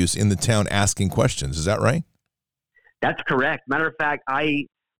interviews in the town asking questions. Is that right? That's correct. Matter of fact,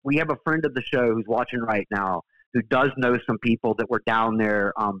 we have a friend of the show who's watching right now who does know some people that were down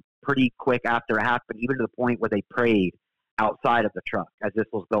there pretty quick after it happened, even to the point where they prayed outside of the truck as this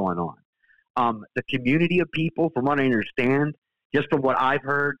was going on. The community of people, from what I understand, just from what I've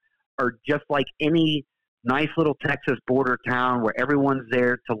heard, are just like any nice little Texas border town where everyone's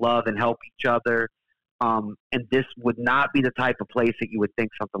there to love and help each other. And this would not be the type of place that you would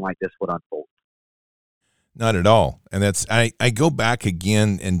think something like this would unfold. Not at all. And that's, I go back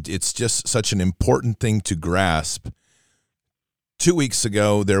again, and it's just such an important thing to grasp. 2 weeks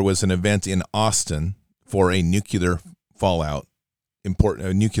ago, there was an event in Austin for a nuclear fallout,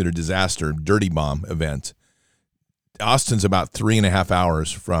 a nuclear disaster, dirty bomb event. Austin's about 3.5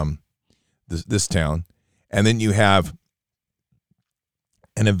 hours from this town. And then you have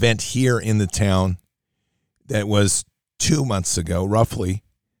an event here in the town that was 2 months ago, roughly,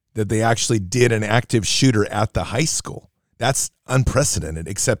 that they actually did an active shooter at the high school. That's unprecedented,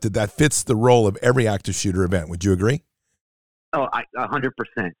 except that fits the role of every active shooter event. Would you agree? Oh, 100%.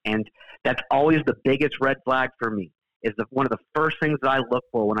 And that's always the biggest red flag for me, is one of the first things that I look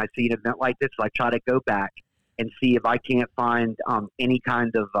for when I see an event like this. I try to go back and see if I can't find any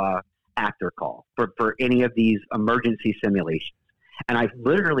kind of actor call for any of these emergency simulations. And I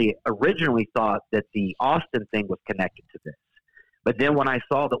literally originally thought that the Austin thing was connected to this. But then when I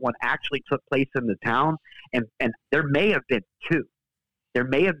saw that one actually took place in the town, and there may have been two. There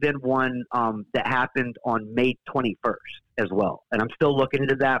may have been one that happened on May 21st as well. And I'm still looking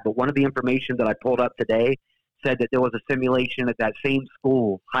into that. But one of the information that I pulled up today said that there was a simulation at that same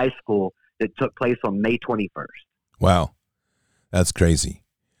school, high school, that took place on May 21st. Wow. That's crazy.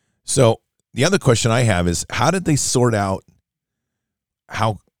 So the other question I have is, how did they sort out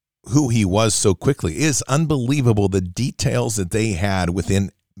who he was so quickly? It is unbelievable, the details that they had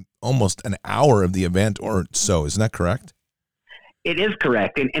within almost an hour of the event or so. Isn't that correct? It is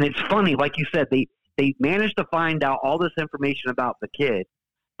correct. And it's funny, like you said, they managed to find out all this information about the kid,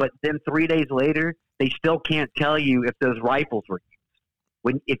 but then 3 days later, they still can't tell you if those rifles were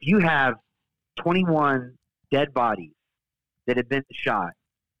used. If you have 21 dead bodies that have been shot,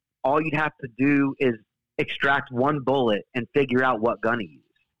 all you'd have to do is extract one bullet and figure out what gun he used.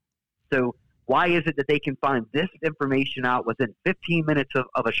 So why is it that they can find this information out within 15 minutes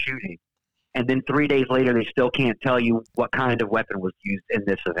of a shooting, and then 3 days later they still can't tell you what kind of weapon was used in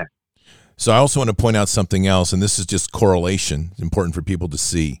this event? So I also want to point out something else, and this is just correlation. It's important for people to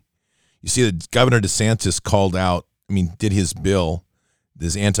see. You see that Governor DeSantis did his bill,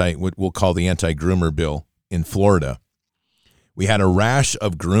 this what we'll call the anti-groomer bill in Florida. We had a rash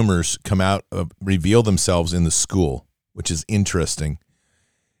of groomers come out, reveal themselves in the school, which is interesting.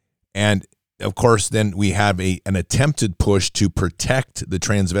 And, of course, then we have an attempted push to protect the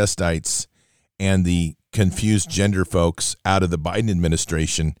transvestites and the confused gender folks out of the Biden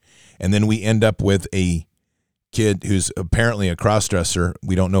administration. And then we end up with a kid who's apparently a crossdresser,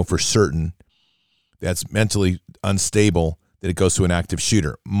 we don't know for certain, that's mentally unstable, that it goes to an active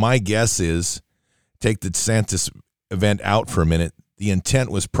shooter. My guess is, take the DeSantis event out for a minute, the intent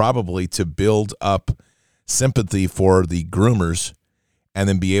was probably to build up sympathy for the groomers and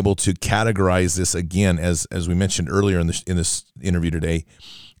then be able to categorize this again, as we mentioned earlier in this interview today,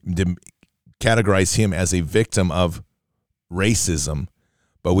 to categorize him as a victim of racism,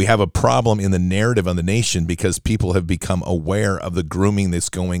 But we have a problem in the narrative on the nation because people have become aware of the grooming that's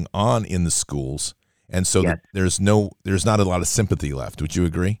going on in the schools. And so Yes. there's not a lot of sympathy left. Would you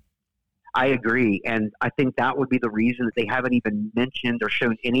agree? I agree. And I think that would be the reason that they haven't even mentioned or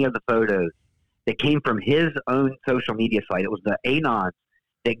shown any of the photos that came from his own social media site. It was the Anon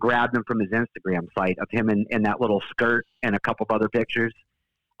that grabbed them from his Instagram site of him in that little skirt and a couple of other pictures.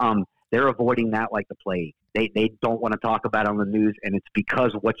 They're avoiding that like the plague. They don't want to talk about it on the news, and it's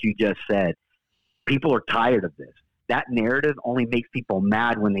because of what you just said. People are tired of this. That narrative only makes people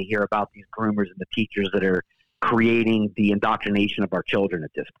mad when they hear about these groomers and the teachers that are creating the indoctrination of our children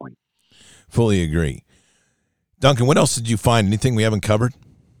at this point. Fully agree. Duncan, what else did you find? Anything we haven't covered?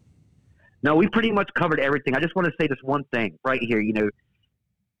 No, we pretty much covered everything. I just want to say this one thing right here.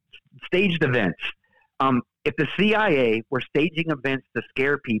 Staged events. If the CIA were staging events to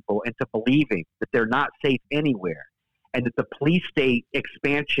scare people into believing that they're not safe anywhere and that the police state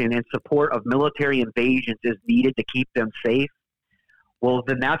expansion and support of military invasions is needed to keep them safe, well,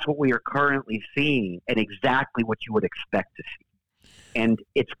 then that's what we are currently seeing and exactly what you would expect to see. And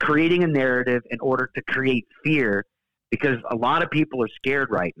it's creating a narrative in order to create fear because a lot of people are scared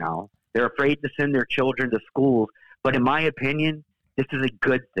right now. They're afraid to send their children to schools. But in my opinion, this is a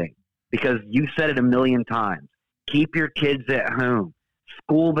good thing. Because you said it a million times. Keep your kids at home.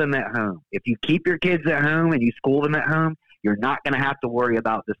 School them at home. If you keep your kids at home and you school them at home, you're not going to have to worry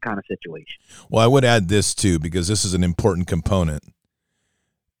about this kind of situation. Well, I would add this too, because this is an important component.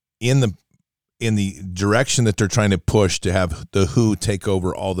 In the direction that they're trying to push to have the WHO take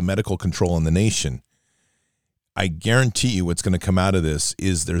over all the medical control in the nation, I guarantee you what's going to come out of this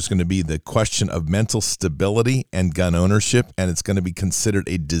is there's going to be the question of mental stability and gun ownership, and it's going to be considered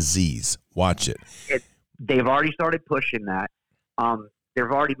a disease. Watch it. They've already started pushing that.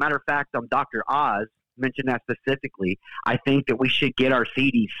 Matter of fact, Dr. Oz mentioned that specifically. I think that we should get our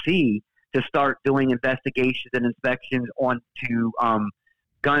CDC to start doing investigations and inspections onto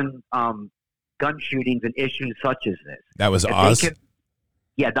gun shootings and issues such as this. That was Oz?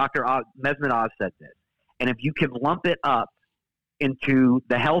 Dr. Oz, Mehmet Oz said this. And if you can lump it up into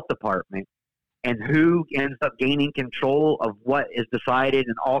the health department and who ends up gaining control of what is decided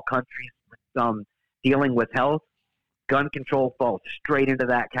in all countries dealing with health, gun control falls straight into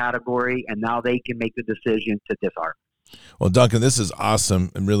that category, and now they can make the decision to disarm. Well, Duncan, this is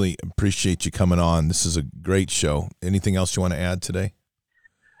awesome. I really appreciate you coming on. This is a great show. Anything else you want to add today?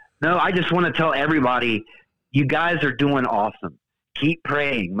 No, I just want to tell everybody, you guys are doing awesome. Keep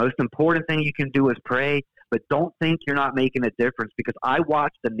praying. Most important thing you can do is pray, but don't think you're not making a difference, because I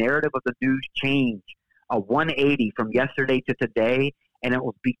watched the narrative of the news change a 180 from yesterday to today, and it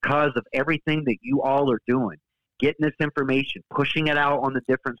was because of everything that you all are doing, getting this information, pushing it out on the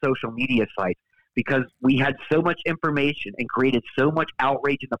different social media sites, because we had so much information and created so much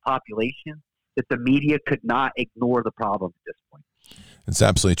outrage in the population that the media could not ignore the problem at this point. It's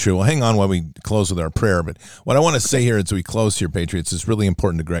absolutely true. Well, hang on while we close with our prayer. But what I want to say here as we close here, Patriots, is really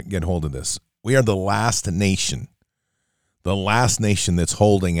important to get hold of this. We are the last nation that's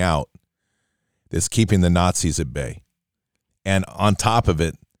holding out, that's keeping the Nazis at bay. And on top of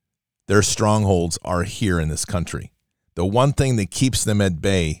it, their strongholds are here in this country. The one thing that keeps them at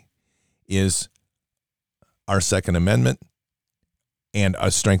bay is our Second Amendment and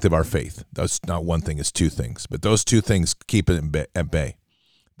a strength of our faith. That's not one thing, it's two things. But those two things keep it at bay.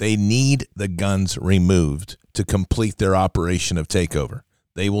 They need the guns removed to complete their operation of takeover.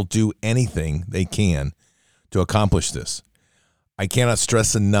 They will do anything they can to accomplish this. I cannot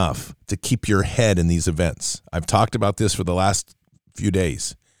stress enough to keep your head in these events. I've talked about this for the last few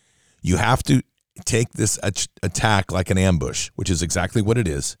days. You have to take this attack like an ambush, which is exactly what it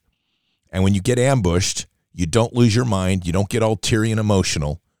is. And when you get ambushed, you don't lose your mind. You don't get all teary and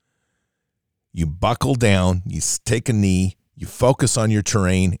emotional. You buckle down, you take a knee, you focus on your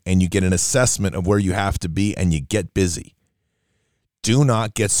terrain, and you get an assessment of where you have to be, and you get busy. Do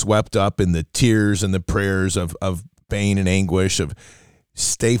not get swept up in the tears and the prayers of pain and anguish.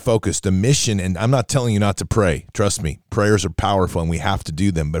 Stay focused. The mission, and I'm not telling you not to pray. Trust me, prayers are powerful, and we have to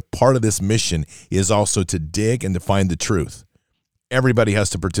do them. But part of this mission is also to dig and to find the truth. Everybody has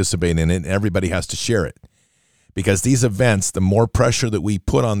to participate in it, and everybody has to share it. Because these events, the more pressure that we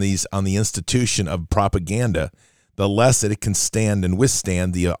put on the institution of propaganda, the less it can stand and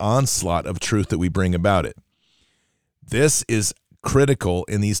withstand the onslaught of truth that we bring about it. This is critical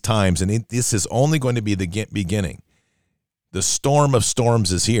in these times, and this is only going to be the beginning. The storm of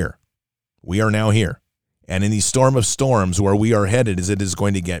storms is here. We are now here. And in these storm of storms, where we are headed is it is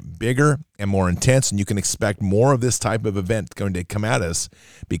going to get bigger and more intense, and you can expect more of this type of event going to come at us,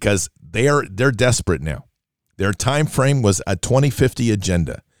 because they're desperate now. Their time frame was a 2050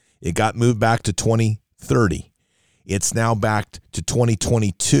 agenda. It got moved back to 2030. It's now back to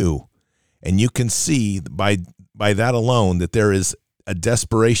 2022. And you can see by that alone that there is a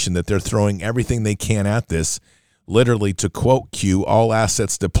desperation that they're throwing everything they can at this, literally to quote Q, all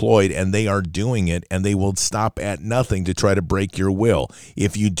assets deployed, and they are doing it, and they will stop at nothing to try to break your will.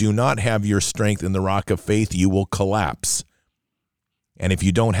 If you do not have your strength in the rock of faith, you will collapse. And if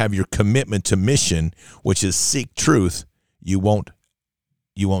you don't have your commitment to mission, which is seek truth, you won't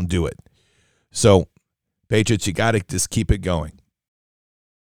do it. So, Patriots, you got to just keep it going.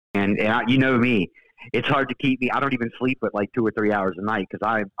 And you know me, it's hard to keep me. I don't even sleep at like 2 or 3 hours a night because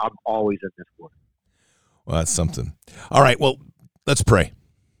I'm always in this war. Well, that's something. All right, well, let's pray.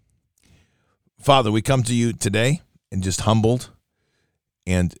 Father, we come to you today and just humbled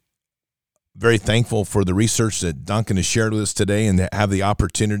and very thankful for the research that Duncan has shared with us today and to have the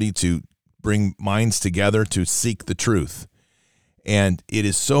opportunity to bring minds together to seek the truth. And it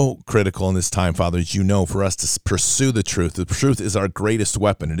is so critical in this time, Father, as you know, for us to pursue the truth. The truth is our greatest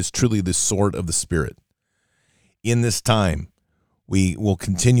weapon. It is truly the sword of the Spirit. In this time, we will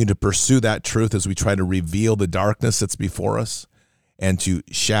continue to pursue that truth as we try to reveal the darkness that's before us and to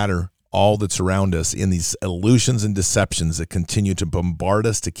shatter all that's around us in these illusions and deceptions that continue to bombard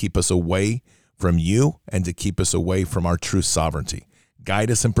us to keep us away from you and to keep us away from our true sovereignty.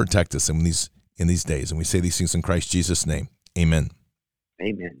 Guide us and protect us in these days. And we say these things in Christ Jesus' name. Amen.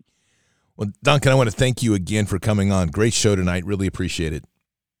 Amen. Well, Duncan, I want to thank you again for coming on. Great show tonight. Really appreciate it.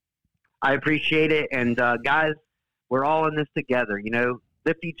 I appreciate it. And guys, we're all in this together. You know,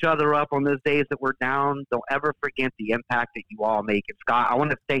 lift each other up on those days that we're down. Don't ever forget the impact that you all make. And Scott, I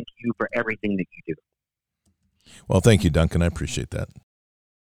want to thank you for everything that you do. Well, thank you, Duncan. I appreciate that.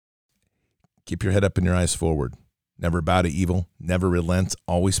 Keep your head up and your eyes forward. Never bow to evil. Never relent.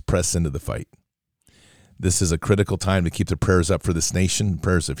 Always press into the fight. This is a critical time to keep the prayers up for this nation,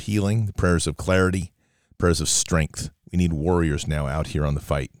 prayers of healing, the prayers of clarity, prayers of strength. We need warriors now out here on the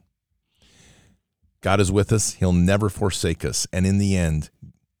fight. God is with us. He'll never forsake us. And in the end,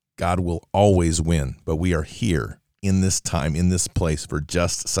 God will always win. But we are here in this time, in this place, for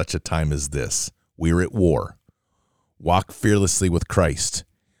just such a time as this. We're at war. Walk fearlessly with Christ.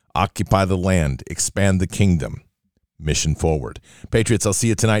 Occupy the land. Expand the kingdom. Mission forward. Patriots, I'll see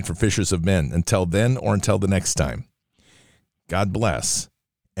you tonight for Fishers of Men. Until then or until the next time, God bless,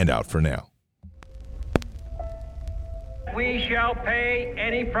 and out for now. We shall pay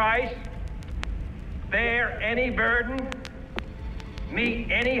any price, bear any burden,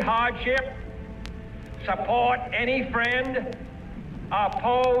 meet any hardship, support any friend,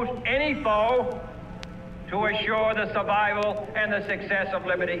 oppose any foe to assure the survival and the success of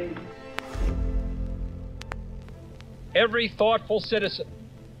liberty. Every thoughtful citizen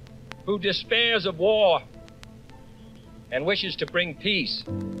who despairs of war and wishes to bring peace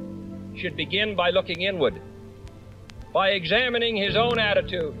should begin by looking inward, by examining his own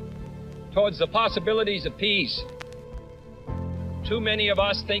attitude towards the possibilities of peace. Too many of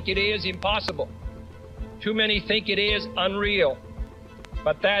us think it is impossible. Too many think it is unreal.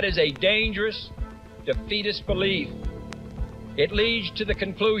 But that is a dangerous, defeatist belief. It leads to the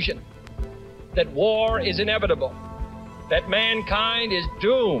conclusion that war is inevitable, that mankind is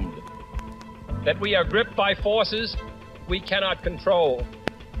doomed, that we are gripped by forces we cannot control.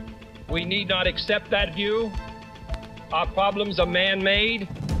 We need not accept that view. Our problems are man-made,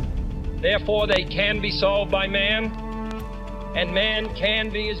 therefore they can be solved by man, and man can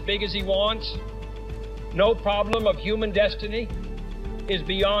be as big as he wants. No problem of human destiny is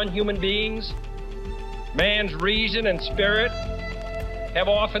beyond human beings. Man's reason and spirit have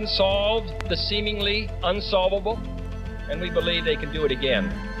often solved the seemingly unsolvable, and we believe they can do it again.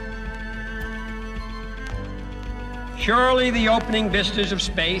 Surely the opening vistas of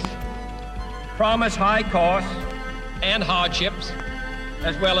space promise high costs and hardships,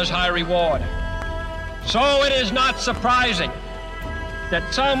 as well as high reward. So it is not surprising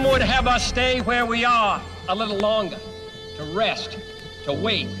that some would have us stay where we are a little longer, to rest, to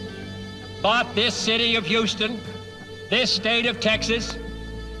wait. But this city of Houston, this state of Texas,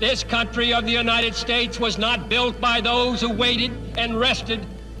 this country of the United States was not built by those who waited and rested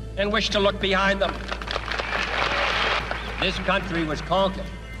and wished to look behind them. This country was conquered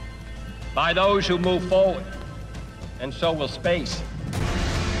by those who move forward, and so will space.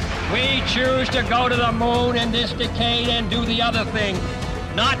 We choose to go to the moon in this decade and do the other thing,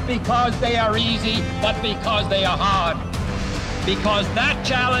 not because they are easy, but because they are hard. Because that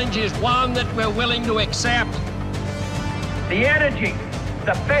challenge is one that we're willing to accept. The energy,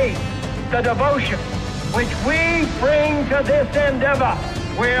 the faith, the devotion which we bring to this endeavor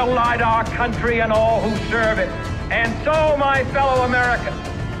will light our country and all who serve it. And so, my fellow Americans,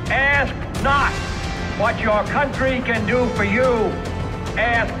 ask not what your country can do for you.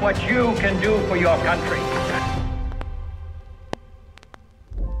 Ask what you can do for your country.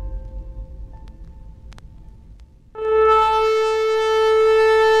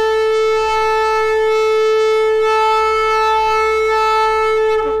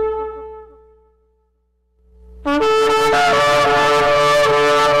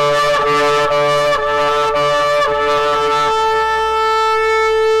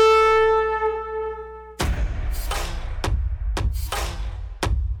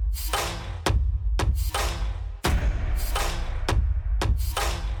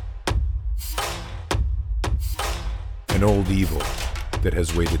 An old evil that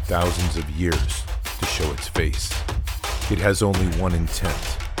has waited thousands of years to show its face. It has only one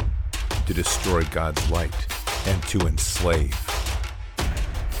intent: to destroy God's light and to enslave.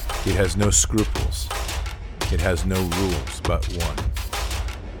 It has no scruples. It has no rules but one: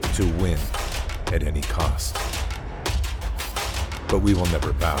 to win at any cost. But we will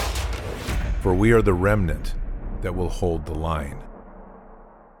never bow, for we are the remnant that will hold the line.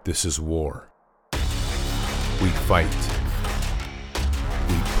 This is war. We fight.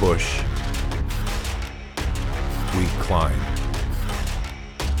 We push. We climb.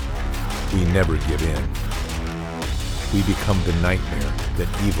 We never give in. We become the nightmare that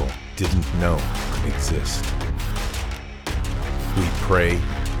evil didn't know could exist. We pray.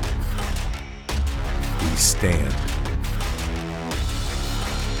 We stand.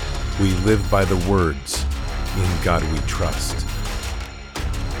 We live by the words, "In God we trust."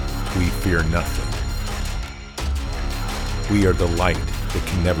 We fear nothing. We are the light that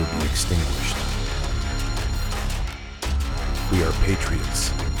can never be extinguished. We are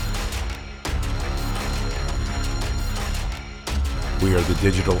patriots. We are the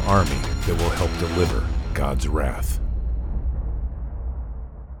digital army that will help deliver God's wrath.